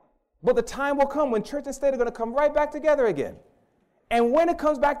 But the time will come when church and state are going to come right back together again. And when it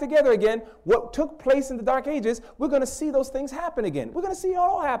comes back together again, what took place in the Dark Ages, we're going to see those things happen again. We're going to see it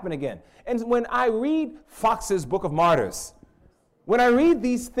all happen again. And when I read Fox's Book of Martyrs, when I read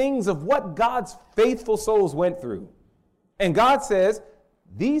these things of what God's faithful souls went through, and God says,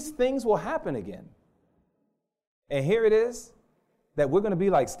 these things will happen again. And here it is that we're going to be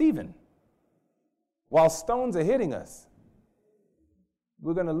like Stephen. While stones are hitting us,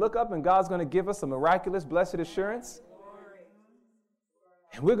 we're going to look up and God's going to give us a miraculous, blessed assurance.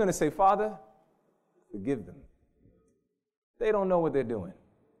 And we're going to say, Father, forgive them. They don't know what they're doing.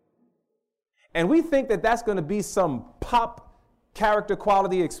 And we think that that's going to be some pop character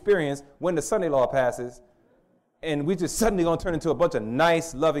quality experience when the Sunday law passes and we just suddenly going to turn into a bunch of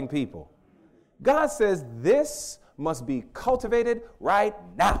nice, loving people. God says this must be cultivated right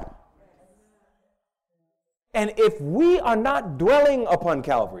now. And if we are not dwelling upon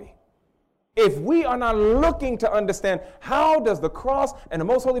Calvary, if we are not looking to understand how does the cross and the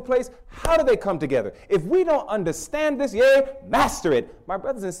most holy place, how do they come together? If we don't understand this, master it. My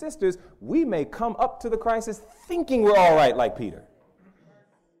brothers and sisters, we may come up to the crisis thinking we're all right like Peter.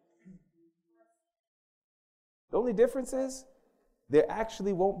 The only difference is there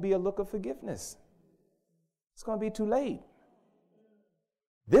actually won't be a look of forgiveness. It's going to be too late.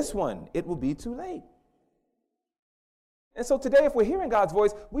 This one, it will be too late. And so today, if we're hearing God's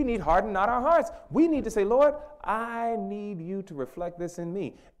voice, we need harden not our hearts. We need to say, Lord, I need you to reflect this in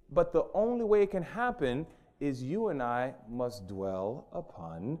me. But the only way it can happen is you and I must dwell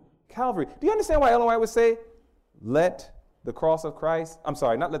upon Calvary. Do you understand why Ellen White would say, let the cross of Christ, I'm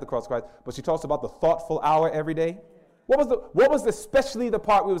sorry, not let the cross of Christ, but she talks about the thoughtful hour every day. What was especially the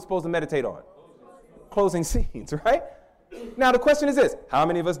part we were supposed to meditate on? Closing scenes, right? Now the question is this, how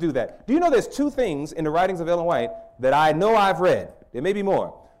many of us do that? Do you know there's two things in the writings of Ellen White that I know I've read? There may be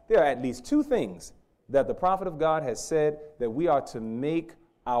more. There are at least two things that the prophet of God has said that we are to make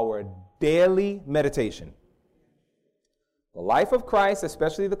our daily meditation. The life of Christ,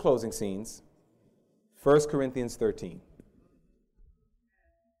 especially the closing scenes, 1 Corinthians 13.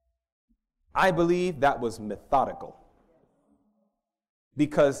 I believe that was methodical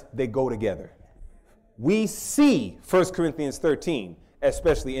because they go together. We see 1 Corinthians 13,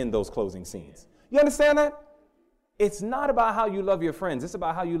 especially in those closing scenes. You understand that? It's not about how you love your friends. It's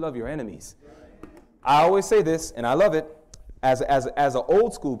about how you love your enemies. I always say this, and I love it, as an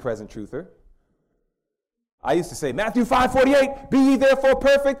old school present truther. I used to say, Matthew 5:48, be ye therefore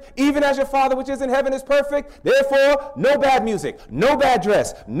perfect, even as your Father which is in heaven is perfect. Therefore, no bad music, no bad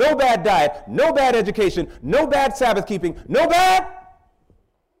dress, no bad diet, no bad education, no bad Sabbath keeping, no bad.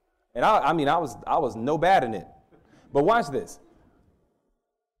 And I was no bad in it. But watch this.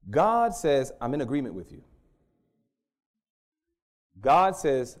 God says, I'm in agreement with you. God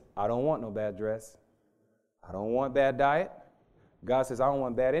says, I don't want no bad dress. I don't want bad diet. God says, I don't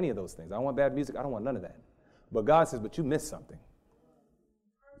want bad any of those things. I don't want bad music. I don't want none of that. But God says, but you missed something.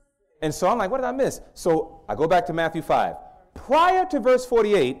 And so I'm like, what did I miss? So I go back to Matthew 5. Prior to verse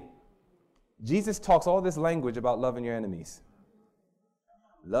 48, Jesus talks all this language about loving your enemies.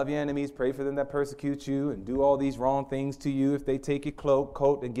 Love your enemies, pray for them that persecute you, and do all these wrong things to you. If they take your cloak,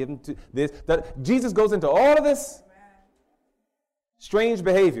 coat, and give them to this. That. Jesus goes into all of this strange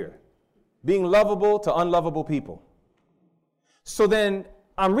behavior, being lovable to unlovable people. So then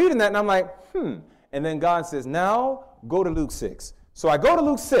I'm reading that and I'm like, And then God says, now go to Luke 6. So I go to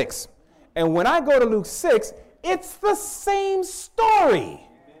Luke 6. And when I go to Luke 6, it's the same story.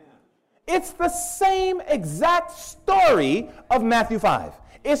 It's the same exact story of Matthew 5.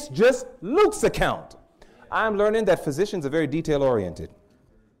 It's just Luke's account. I'm learning that physicians are very detail-oriented.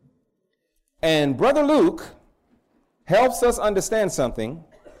 And Brother Luke helps us understand something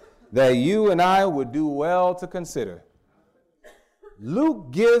that you and I would do well to consider.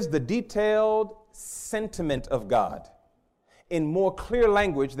 Luke gives the detailed sentiment of God in more clear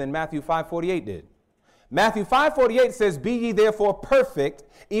language than Matthew 5:48 did. Matthew 5:48 says, be ye therefore perfect,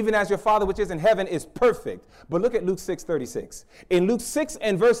 even as your Father which is in heaven is perfect. But look at Luke 6:36. In Luke 6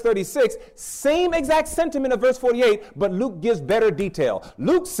 and verse 36, same exact sentiment of verse 48, but Luke gives better detail.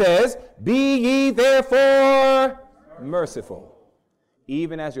 Luke says, be ye therefore merciful,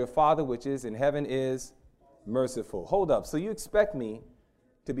 even as your Father which is in heaven is merciful. Hold up. So you expect me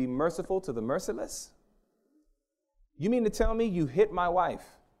to be merciful to the merciless? You mean to tell me you hit my wife?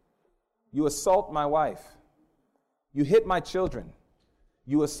 You assault my wife. You hit my children.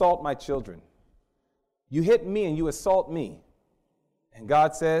 You assault my children. You hit me and you assault me. And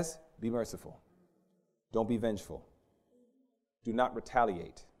God says, be merciful. Don't be vengeful. Do not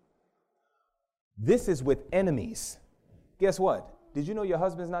retaliate. This is with enemies. Guess what? Did you know your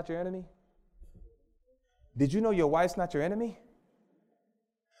husband's not your enemy? Did you know your wife's not your enemy?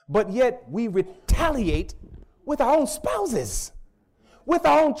 But yet we retaliate with our own spouses, with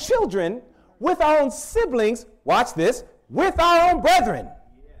our own children, with our own siblings, watch this, with our own brethren.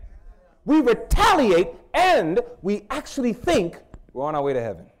 We retaliate and we actually think we're on our way to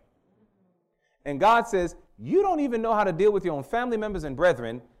heaven. And God says, you don't even know how to deal with your own family members and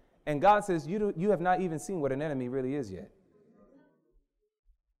brethren. And God says, you have not even seen what an enemy really is yet.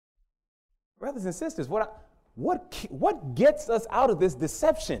 Brothers and sisters, what gets us out of this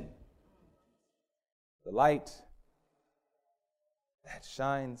deception? The light that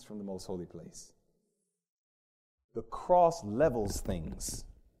shines from the most holy place. The cross levels things.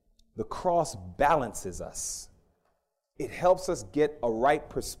 The cross balances us. It helps us get a right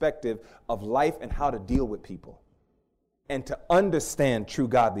perspective of life and how to deal with people and to understand true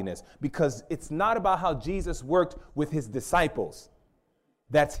godliness, because it's not about how Jesus worked with his disciples.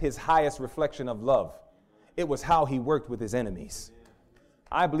 That's his highest reflection of love. It was how he worked with his enemies.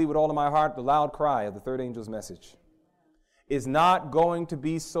 I believe with all of my heart the loud cry of the third angel's message is not going to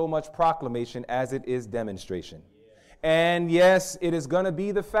be so much proclamation as it is demonstration. And yes, it is going to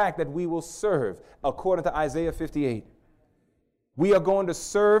be the fact that we will serve according to Isaiah 58. We are going to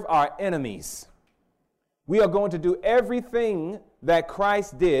serve our enemies. We are going to do everything that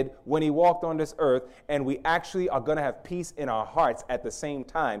Christ did when he walked on this earth, and we actually are going to have peace in our hearts at the same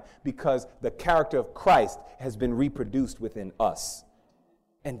time because the character of Christ has been reproduced within us.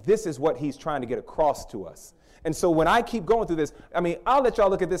 And this is what he's trying to get across to us. And so when I keep going through this, I'll let y'all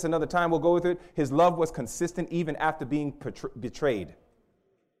look at this another time. We'll go with it. His love was consistent even after being betrayed.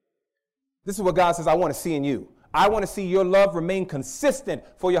 This is what God says I want to see in you. I want to see your love remain consistent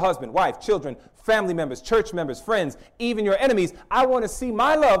for your husband, wife, children, family members, church members, friends, even your enemies. I want to see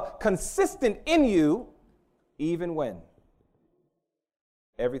my love consistent in you even when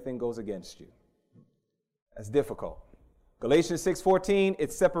everything goes against you. That's difficult. Galatians 6:14,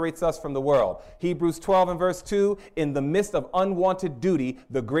 it separates us from the world. Hebrews 12 and verse 2, in the midst of unwanted duty,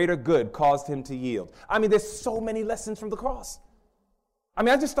 the greater good caused him to yield. There's so many lessons from the cross.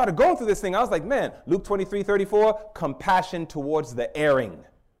 I just started going through this thing. I was like, man, Luke 23:34, compassion towards the erring.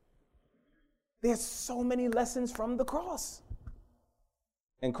 There's so many lessons from the cross.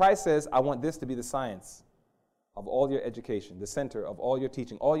 And Christ says, I want this to be the science of all your education, the center of all your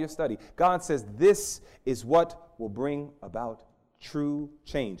teaching, all your study. God says this is what will bring about true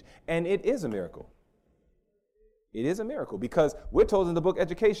change. And it is a miracle. It is a miracle because we're told in the book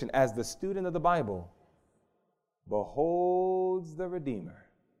Education, as the student of the Bible beholds the Redeemer,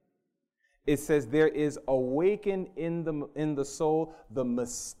 it says there is awakened in the soul the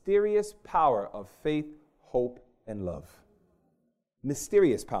mysterious power of faith, hope, and love.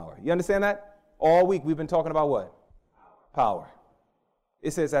 Mysterious power. You understand that? All week we've been talking about what? Power.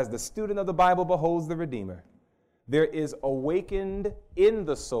 It says, as the student of the Bible beholds the Redeemer, there is awakened in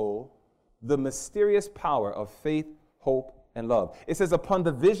the soul the mysterious power of faith, hope, and love. It says, upon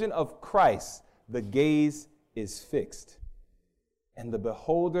the vision of Christ, the gaze is fixed, and the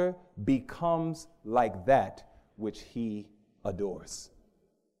beholder becomes like that which he adores.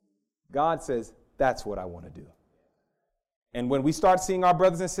 God says, that's what I want to do. And when we start seeing our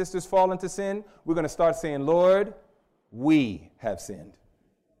brothers and sisters fall into sin, we're going to start saying, Lord, we have sinned.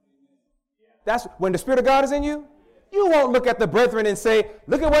 That's when the Spirit of God is in you. You won't look at the brethren and say,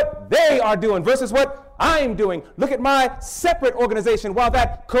 look at what they are doing versus what I'm doing. Look at my separate organization while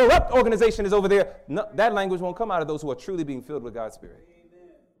that corrupt organization is over there. No, that language won't come out of those who are truly being filled with God's Spirit.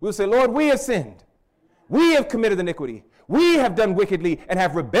 We'll say, Lord, we have sinned. We have committed iniquity. We have done wickedly and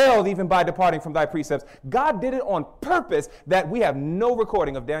have rebelled even by departing from thy precepts. God did it on purpose that we have no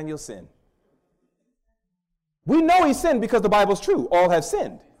recording of Daniel's sin. We know he sinned because the Bible is true. All have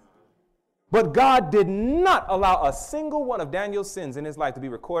sinned. But God did not allow a single one of Daniel's sins in his life to be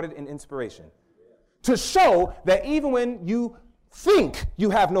recorded in inspiration. To show that even when you think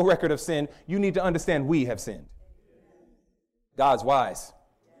you have no record of sin, you need to understand we have sinned. God's wise.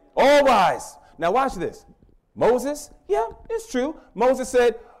 All wise. Now watch this. Moses, yeah, it's true. Moses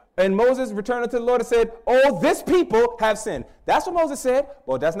said, and Moses returned unto the Lord and said, oh, this people have sinned. That's what Moses said.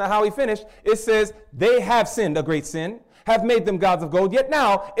 Well, that's not how he finished. It says, they have sinned a great sin, have made them gods of gold. Yet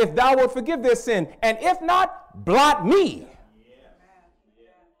now, if thou wilt forgive their sin, and if not, blot me.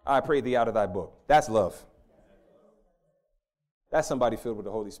 I pray thee out of thy book. That's love. That's somebody filled with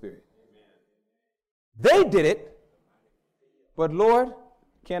the Holy Spirit. They did it, but Lord,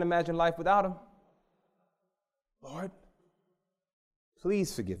 can't imagine life without him. Lord,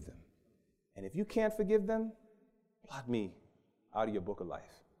 please forgive them. And if you can't forgive them, blot me out of your book of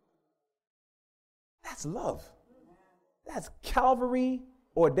life. That's love. That's Calvary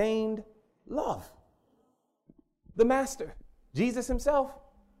ordained love. The Master, Jesus himself,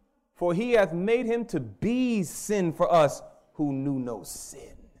 for he hath made him to be sin for us who knew no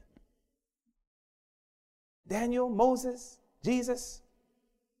sin. Daniel, Moses, Jesus,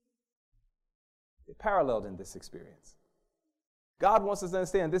 they're paralleled in this experience. God wants us to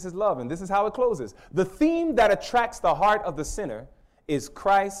understand this is love, and this is how it closes. The theme that attracts the heart of the sinner is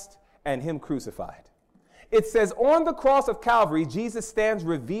Christ and him crucified. It says, on the cross of Calvary, Jesus stands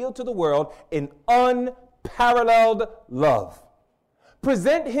revealed to the world in unparalleled love.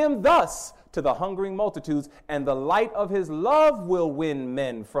 Present him thus to the hungering multitudes, and the light of his love will win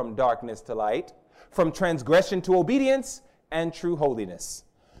men from darkness to light, from transgression to obedience and true holiness.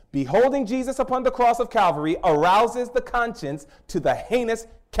 Beholding Jesus upon the cross of Calvary arouses the conscience to the heinous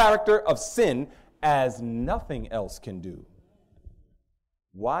character of sin as nothing else can do.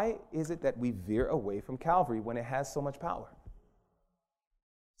 Why is it that we veer away from Calvary when it has so much power?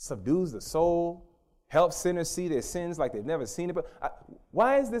 Subdues the soul, helps sinners see their sins like they've never seen it. But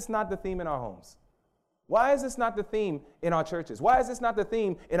why is this not the theme in our homes? Why is this not the theme in our churches? Why is this not the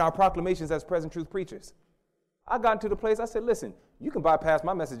theme in our proclamations as present truth preachers? I got into the place, I said, listen, you can bypass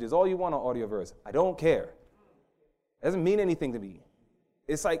my messages all you want on audioverse. I don't care. It doesn't mean anything to me.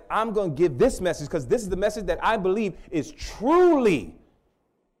 It's like I'm going to give this message because this is the message that I believe is truly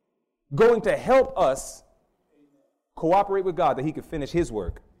going to help us cooperate with God that he could finish his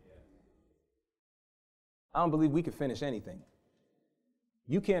work. I don't believe we could finish anything.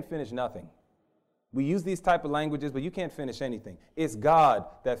 You can't finish nothing. We use these type of languages, but you can't finish anything. It's God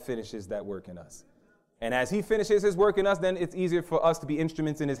that finishes that work in us. And as he finishes his work in us, then it's easier for us to be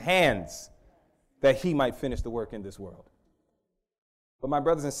instruments in his hands that he might finish the work in this world. But my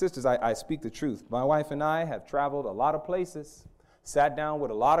brothers and sisters, I speak the truth. My wife and I have traveled a lot of places, sat down with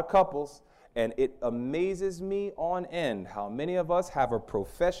a lot of couples, and it amazes me on end how many of us have a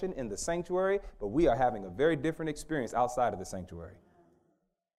profession in the sanctuary, but we are having a very different experience outside of the sanctuary.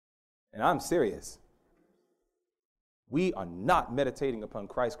 And I'm serious. We are not meditating upon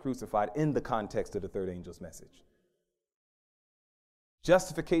Christ crucified in the context of the third angel's message.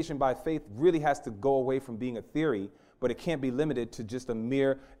 Justification by faith really has to go away from being a theory, but it can't be limited to just a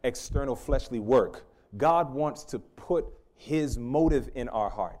mere external fleshly work. God wants to put his motive in our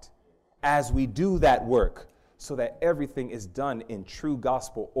heart as we do that work so that everything is done in true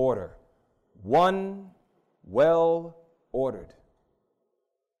gospel order. One well-ordered,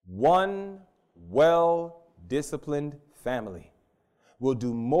 one well-disciplined family will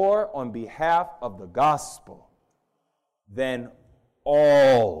do more on behalf of the gospel than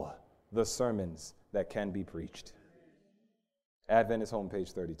all the sermons that can be preached. Adventist Home,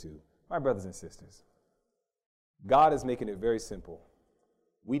 page 32. My brothers and sisters, God is making it very simple.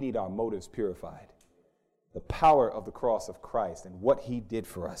 We need our motives purified. The power of the cross of Christ and what he did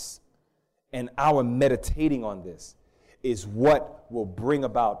for us. And our meditating on this is what will bring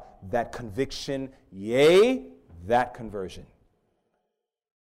about that conviction, yea, that conversion.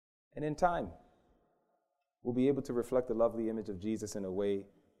 And in time, we'll be able to reflect the lovely image of Jesus in a way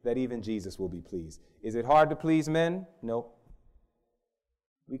that even Jesus will be pleased. Is it hard to please men? No.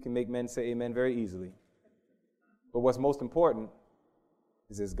 We can make men say amen very easily. But what's most important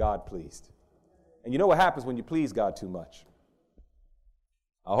is God pleased? And you know what happens when you please God too much?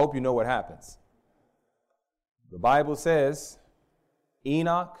 I hope you know what happens. The Bible says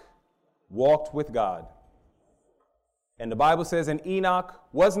Enoch walked with God. And the Bible says, and Enoch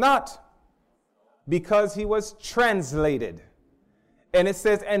was not, because he was translated. And it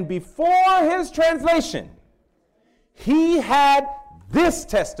says, and before his translation, he had this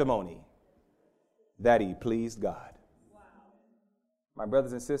testimony, that he pleased God. Wow. My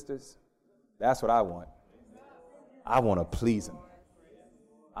brothers and sisters, that's what I want. I want to please him.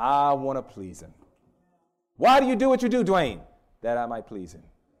 I want to please him. Why do you do what you do, Dwayne? That I might please him.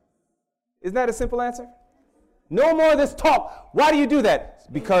 Isn't that a simple answer? No more of this talk. Why do you do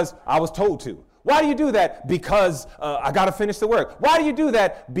that? Because I was told to. Why do you do that? Because I got to finish the work. Why do you do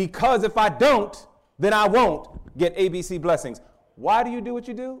that? Because if I don't, then I won't get ABC blessings. Why do you do what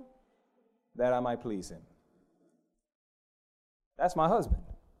you do? That I might please him. That's my husband.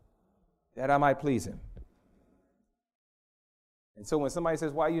 That I might please him. And so when somebody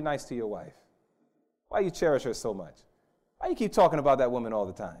says, why are you nice to your wife? Why do you cherish her so much? Why do you keep talking about that woman all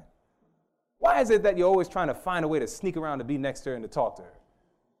the time? Why is it that you're always trying to find a way to sneak around to be next to her and to talk to her?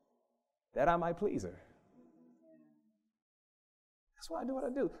 That I might please her. That's why I do what I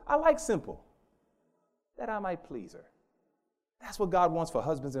do. I like simple. That I might please her. That's what God wants for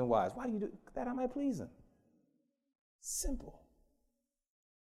husbands and wives. Why do you do that? I might please him. Simple.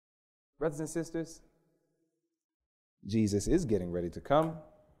 Brothers and sisters, Jesus is getting ready to come.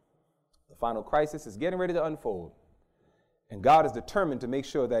 The final crisis is getting ready to unfold. And God is determined to make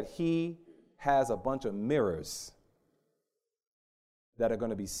sure that he has a bunch of mirrors that are going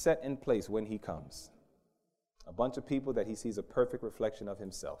to be set in place when he comes. A bunch of people that he sees a perfect reflection of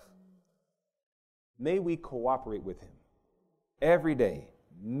himself. May we cooperate with him. Every day,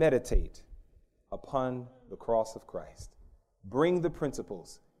 meditate upon the cross of Christ. Bring the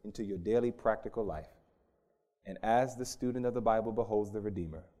principles into your daily practical life. And as the student of the Bible beholds the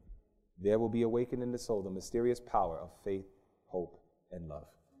Redeemer, there will be awakened in the soul the mysterious power of faith, hope, and love.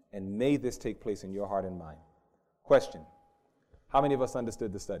 And may this take place in your heart and mind. Question: how many of us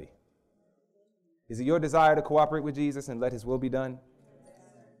understood the study? Is it your desire to cooperate with Jesus and let his will be done?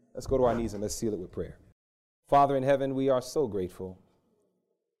 Let's go to our knees and let's seal it with prayer. Father in heaven, we are so grateful.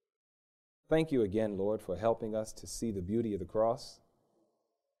 Thank you again, Lord, for helping us to see the beauty of the cross.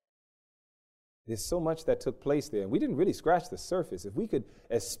 There's so much that took place there, and we didn't really scratch the surface. If we could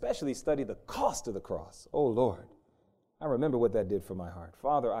especially study the cost of the cross, oh Lord, I remember what that did for my heart.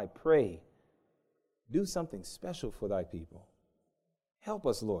 Father, I pray, do something special for thy people. Help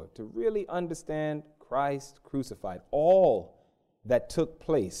us, Lord, to really understand Christ crucified, all that took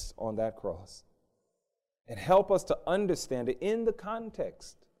place on that cross. And help us to understand it in the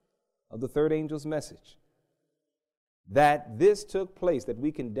context of the third angel's message. That this took place, that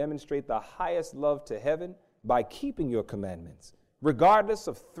we can demonstrate the highest love to heaven by keeping your commandments, regardless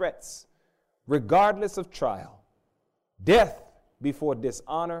of threats, regardless of trial. Death before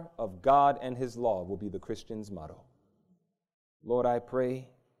dishonor of God and his law will be the Christian's motto. Lord, I pray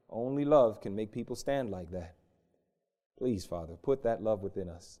only love can make people stand like that. Please, Father, put that love within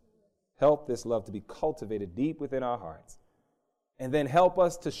us. Help this love to be cultivated deep within our hearts. And then help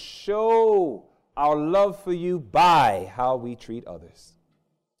us to show our love for you by how we treat others,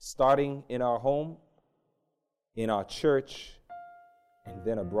 starting in our home, in our church, and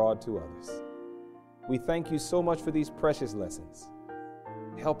then abroad to others. We thank you so much for these precious lessons.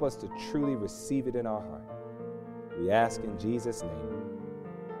 Help us to truly receive it in our heart. We ask in Jesus' name.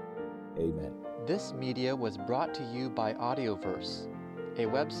 Amen. This media was brought to you by Audioverse, a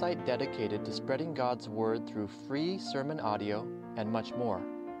website dedicated to spreading God's Word through free sermon audio and much more.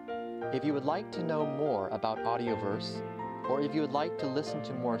 If you would like to know more about Audioverse, or if you would like to listen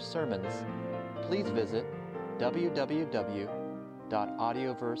to more sermons, please visit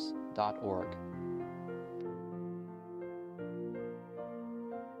www.audioverse.org.